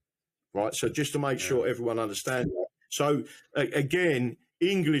offence. Right, so just to make sure everyone understands that. So again,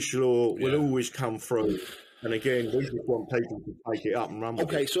 English law will always come through, and again, we just want people to take it up and run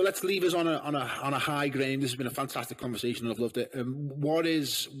with it. Okay, so let's leave us on a high grain. This has been a fantastic conversation, and I've loved it.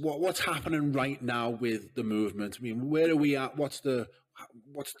 What's happening right now with the movement? I mean, where are we at? What's the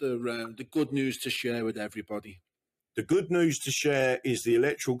good news to share with everybody? The good news to share is the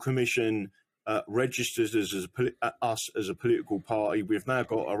Electoral Commission registers us as a political party. We've now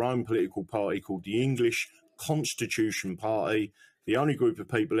got our own political party called the English Constitution Party, the only group of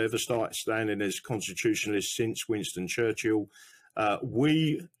people ever started standing as constitutionalists since Winston Churchill.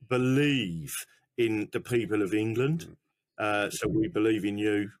 We believe in the people of England, so we believe in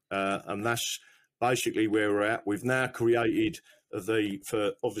you, and that's basically where we're at. We've now created for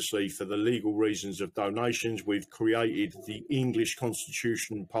the legal reasons of donations, we've created the English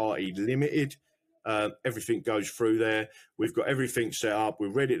Constitution Party Limited. Everything goes through there. We've got everything set up. We're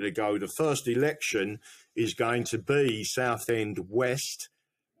ready to go. The first election is going to be Southend West,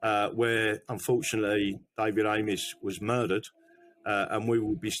 where unfortunately David Amis was murdered. And we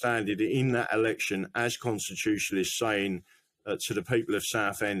will be standing in that election as constitutionalists, saying to the people of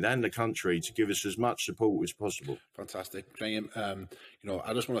Southend and the country to give us as much support as possible. Fantastic, Graham. I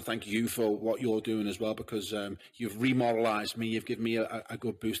just want to thank you for what you're doing as well, because you've remoralised me. You've given me a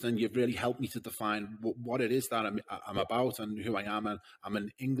good boost, and you've really helped me to define what it is that I'm about and who I am. And I'm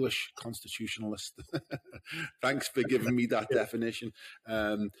an English constitutionalist. Thanks for giving me that definition.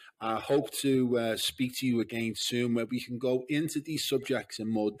 I hope to speak to you again soon, where we can go into these subjects in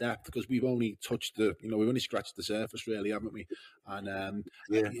more depth, because we've only touched we've only scratched the surface, really, haven't we? And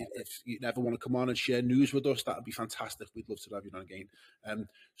if you ever want to come on and share news with us, that would be fantastic. We'd love to have you on again.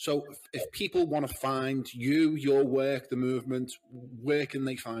 So if people want to find you, your work, the movement, where can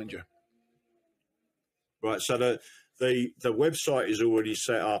they find you? Right, so the website is already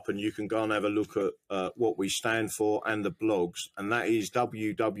set up, and you can go and have a look at what we stand for and the blogs, and that is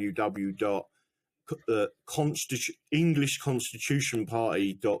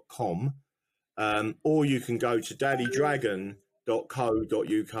www.englishconstitutionparty.com. Or you can go to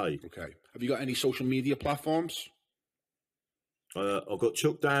daddydragon.co.uk. Okay. Have you got any social media platforms? I got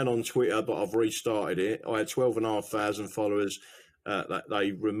took down on Twitter, but I've restarted it. I had 12,500 followers.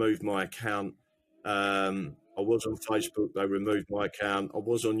 They removed my account. I was on Facebook, they removed my account. I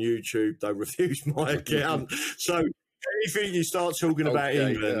was on YouTube, they refused my account. So anything you start talking about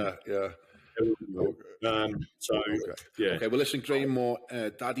England, yeah. Okay, well, listen, Graham Moore,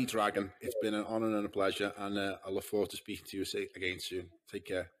 Daddy Dragon, it's been an honour and a pleasure, and I look forward to speaking to you again soon. Take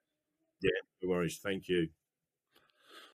care. Yeah, no worries. Thank you.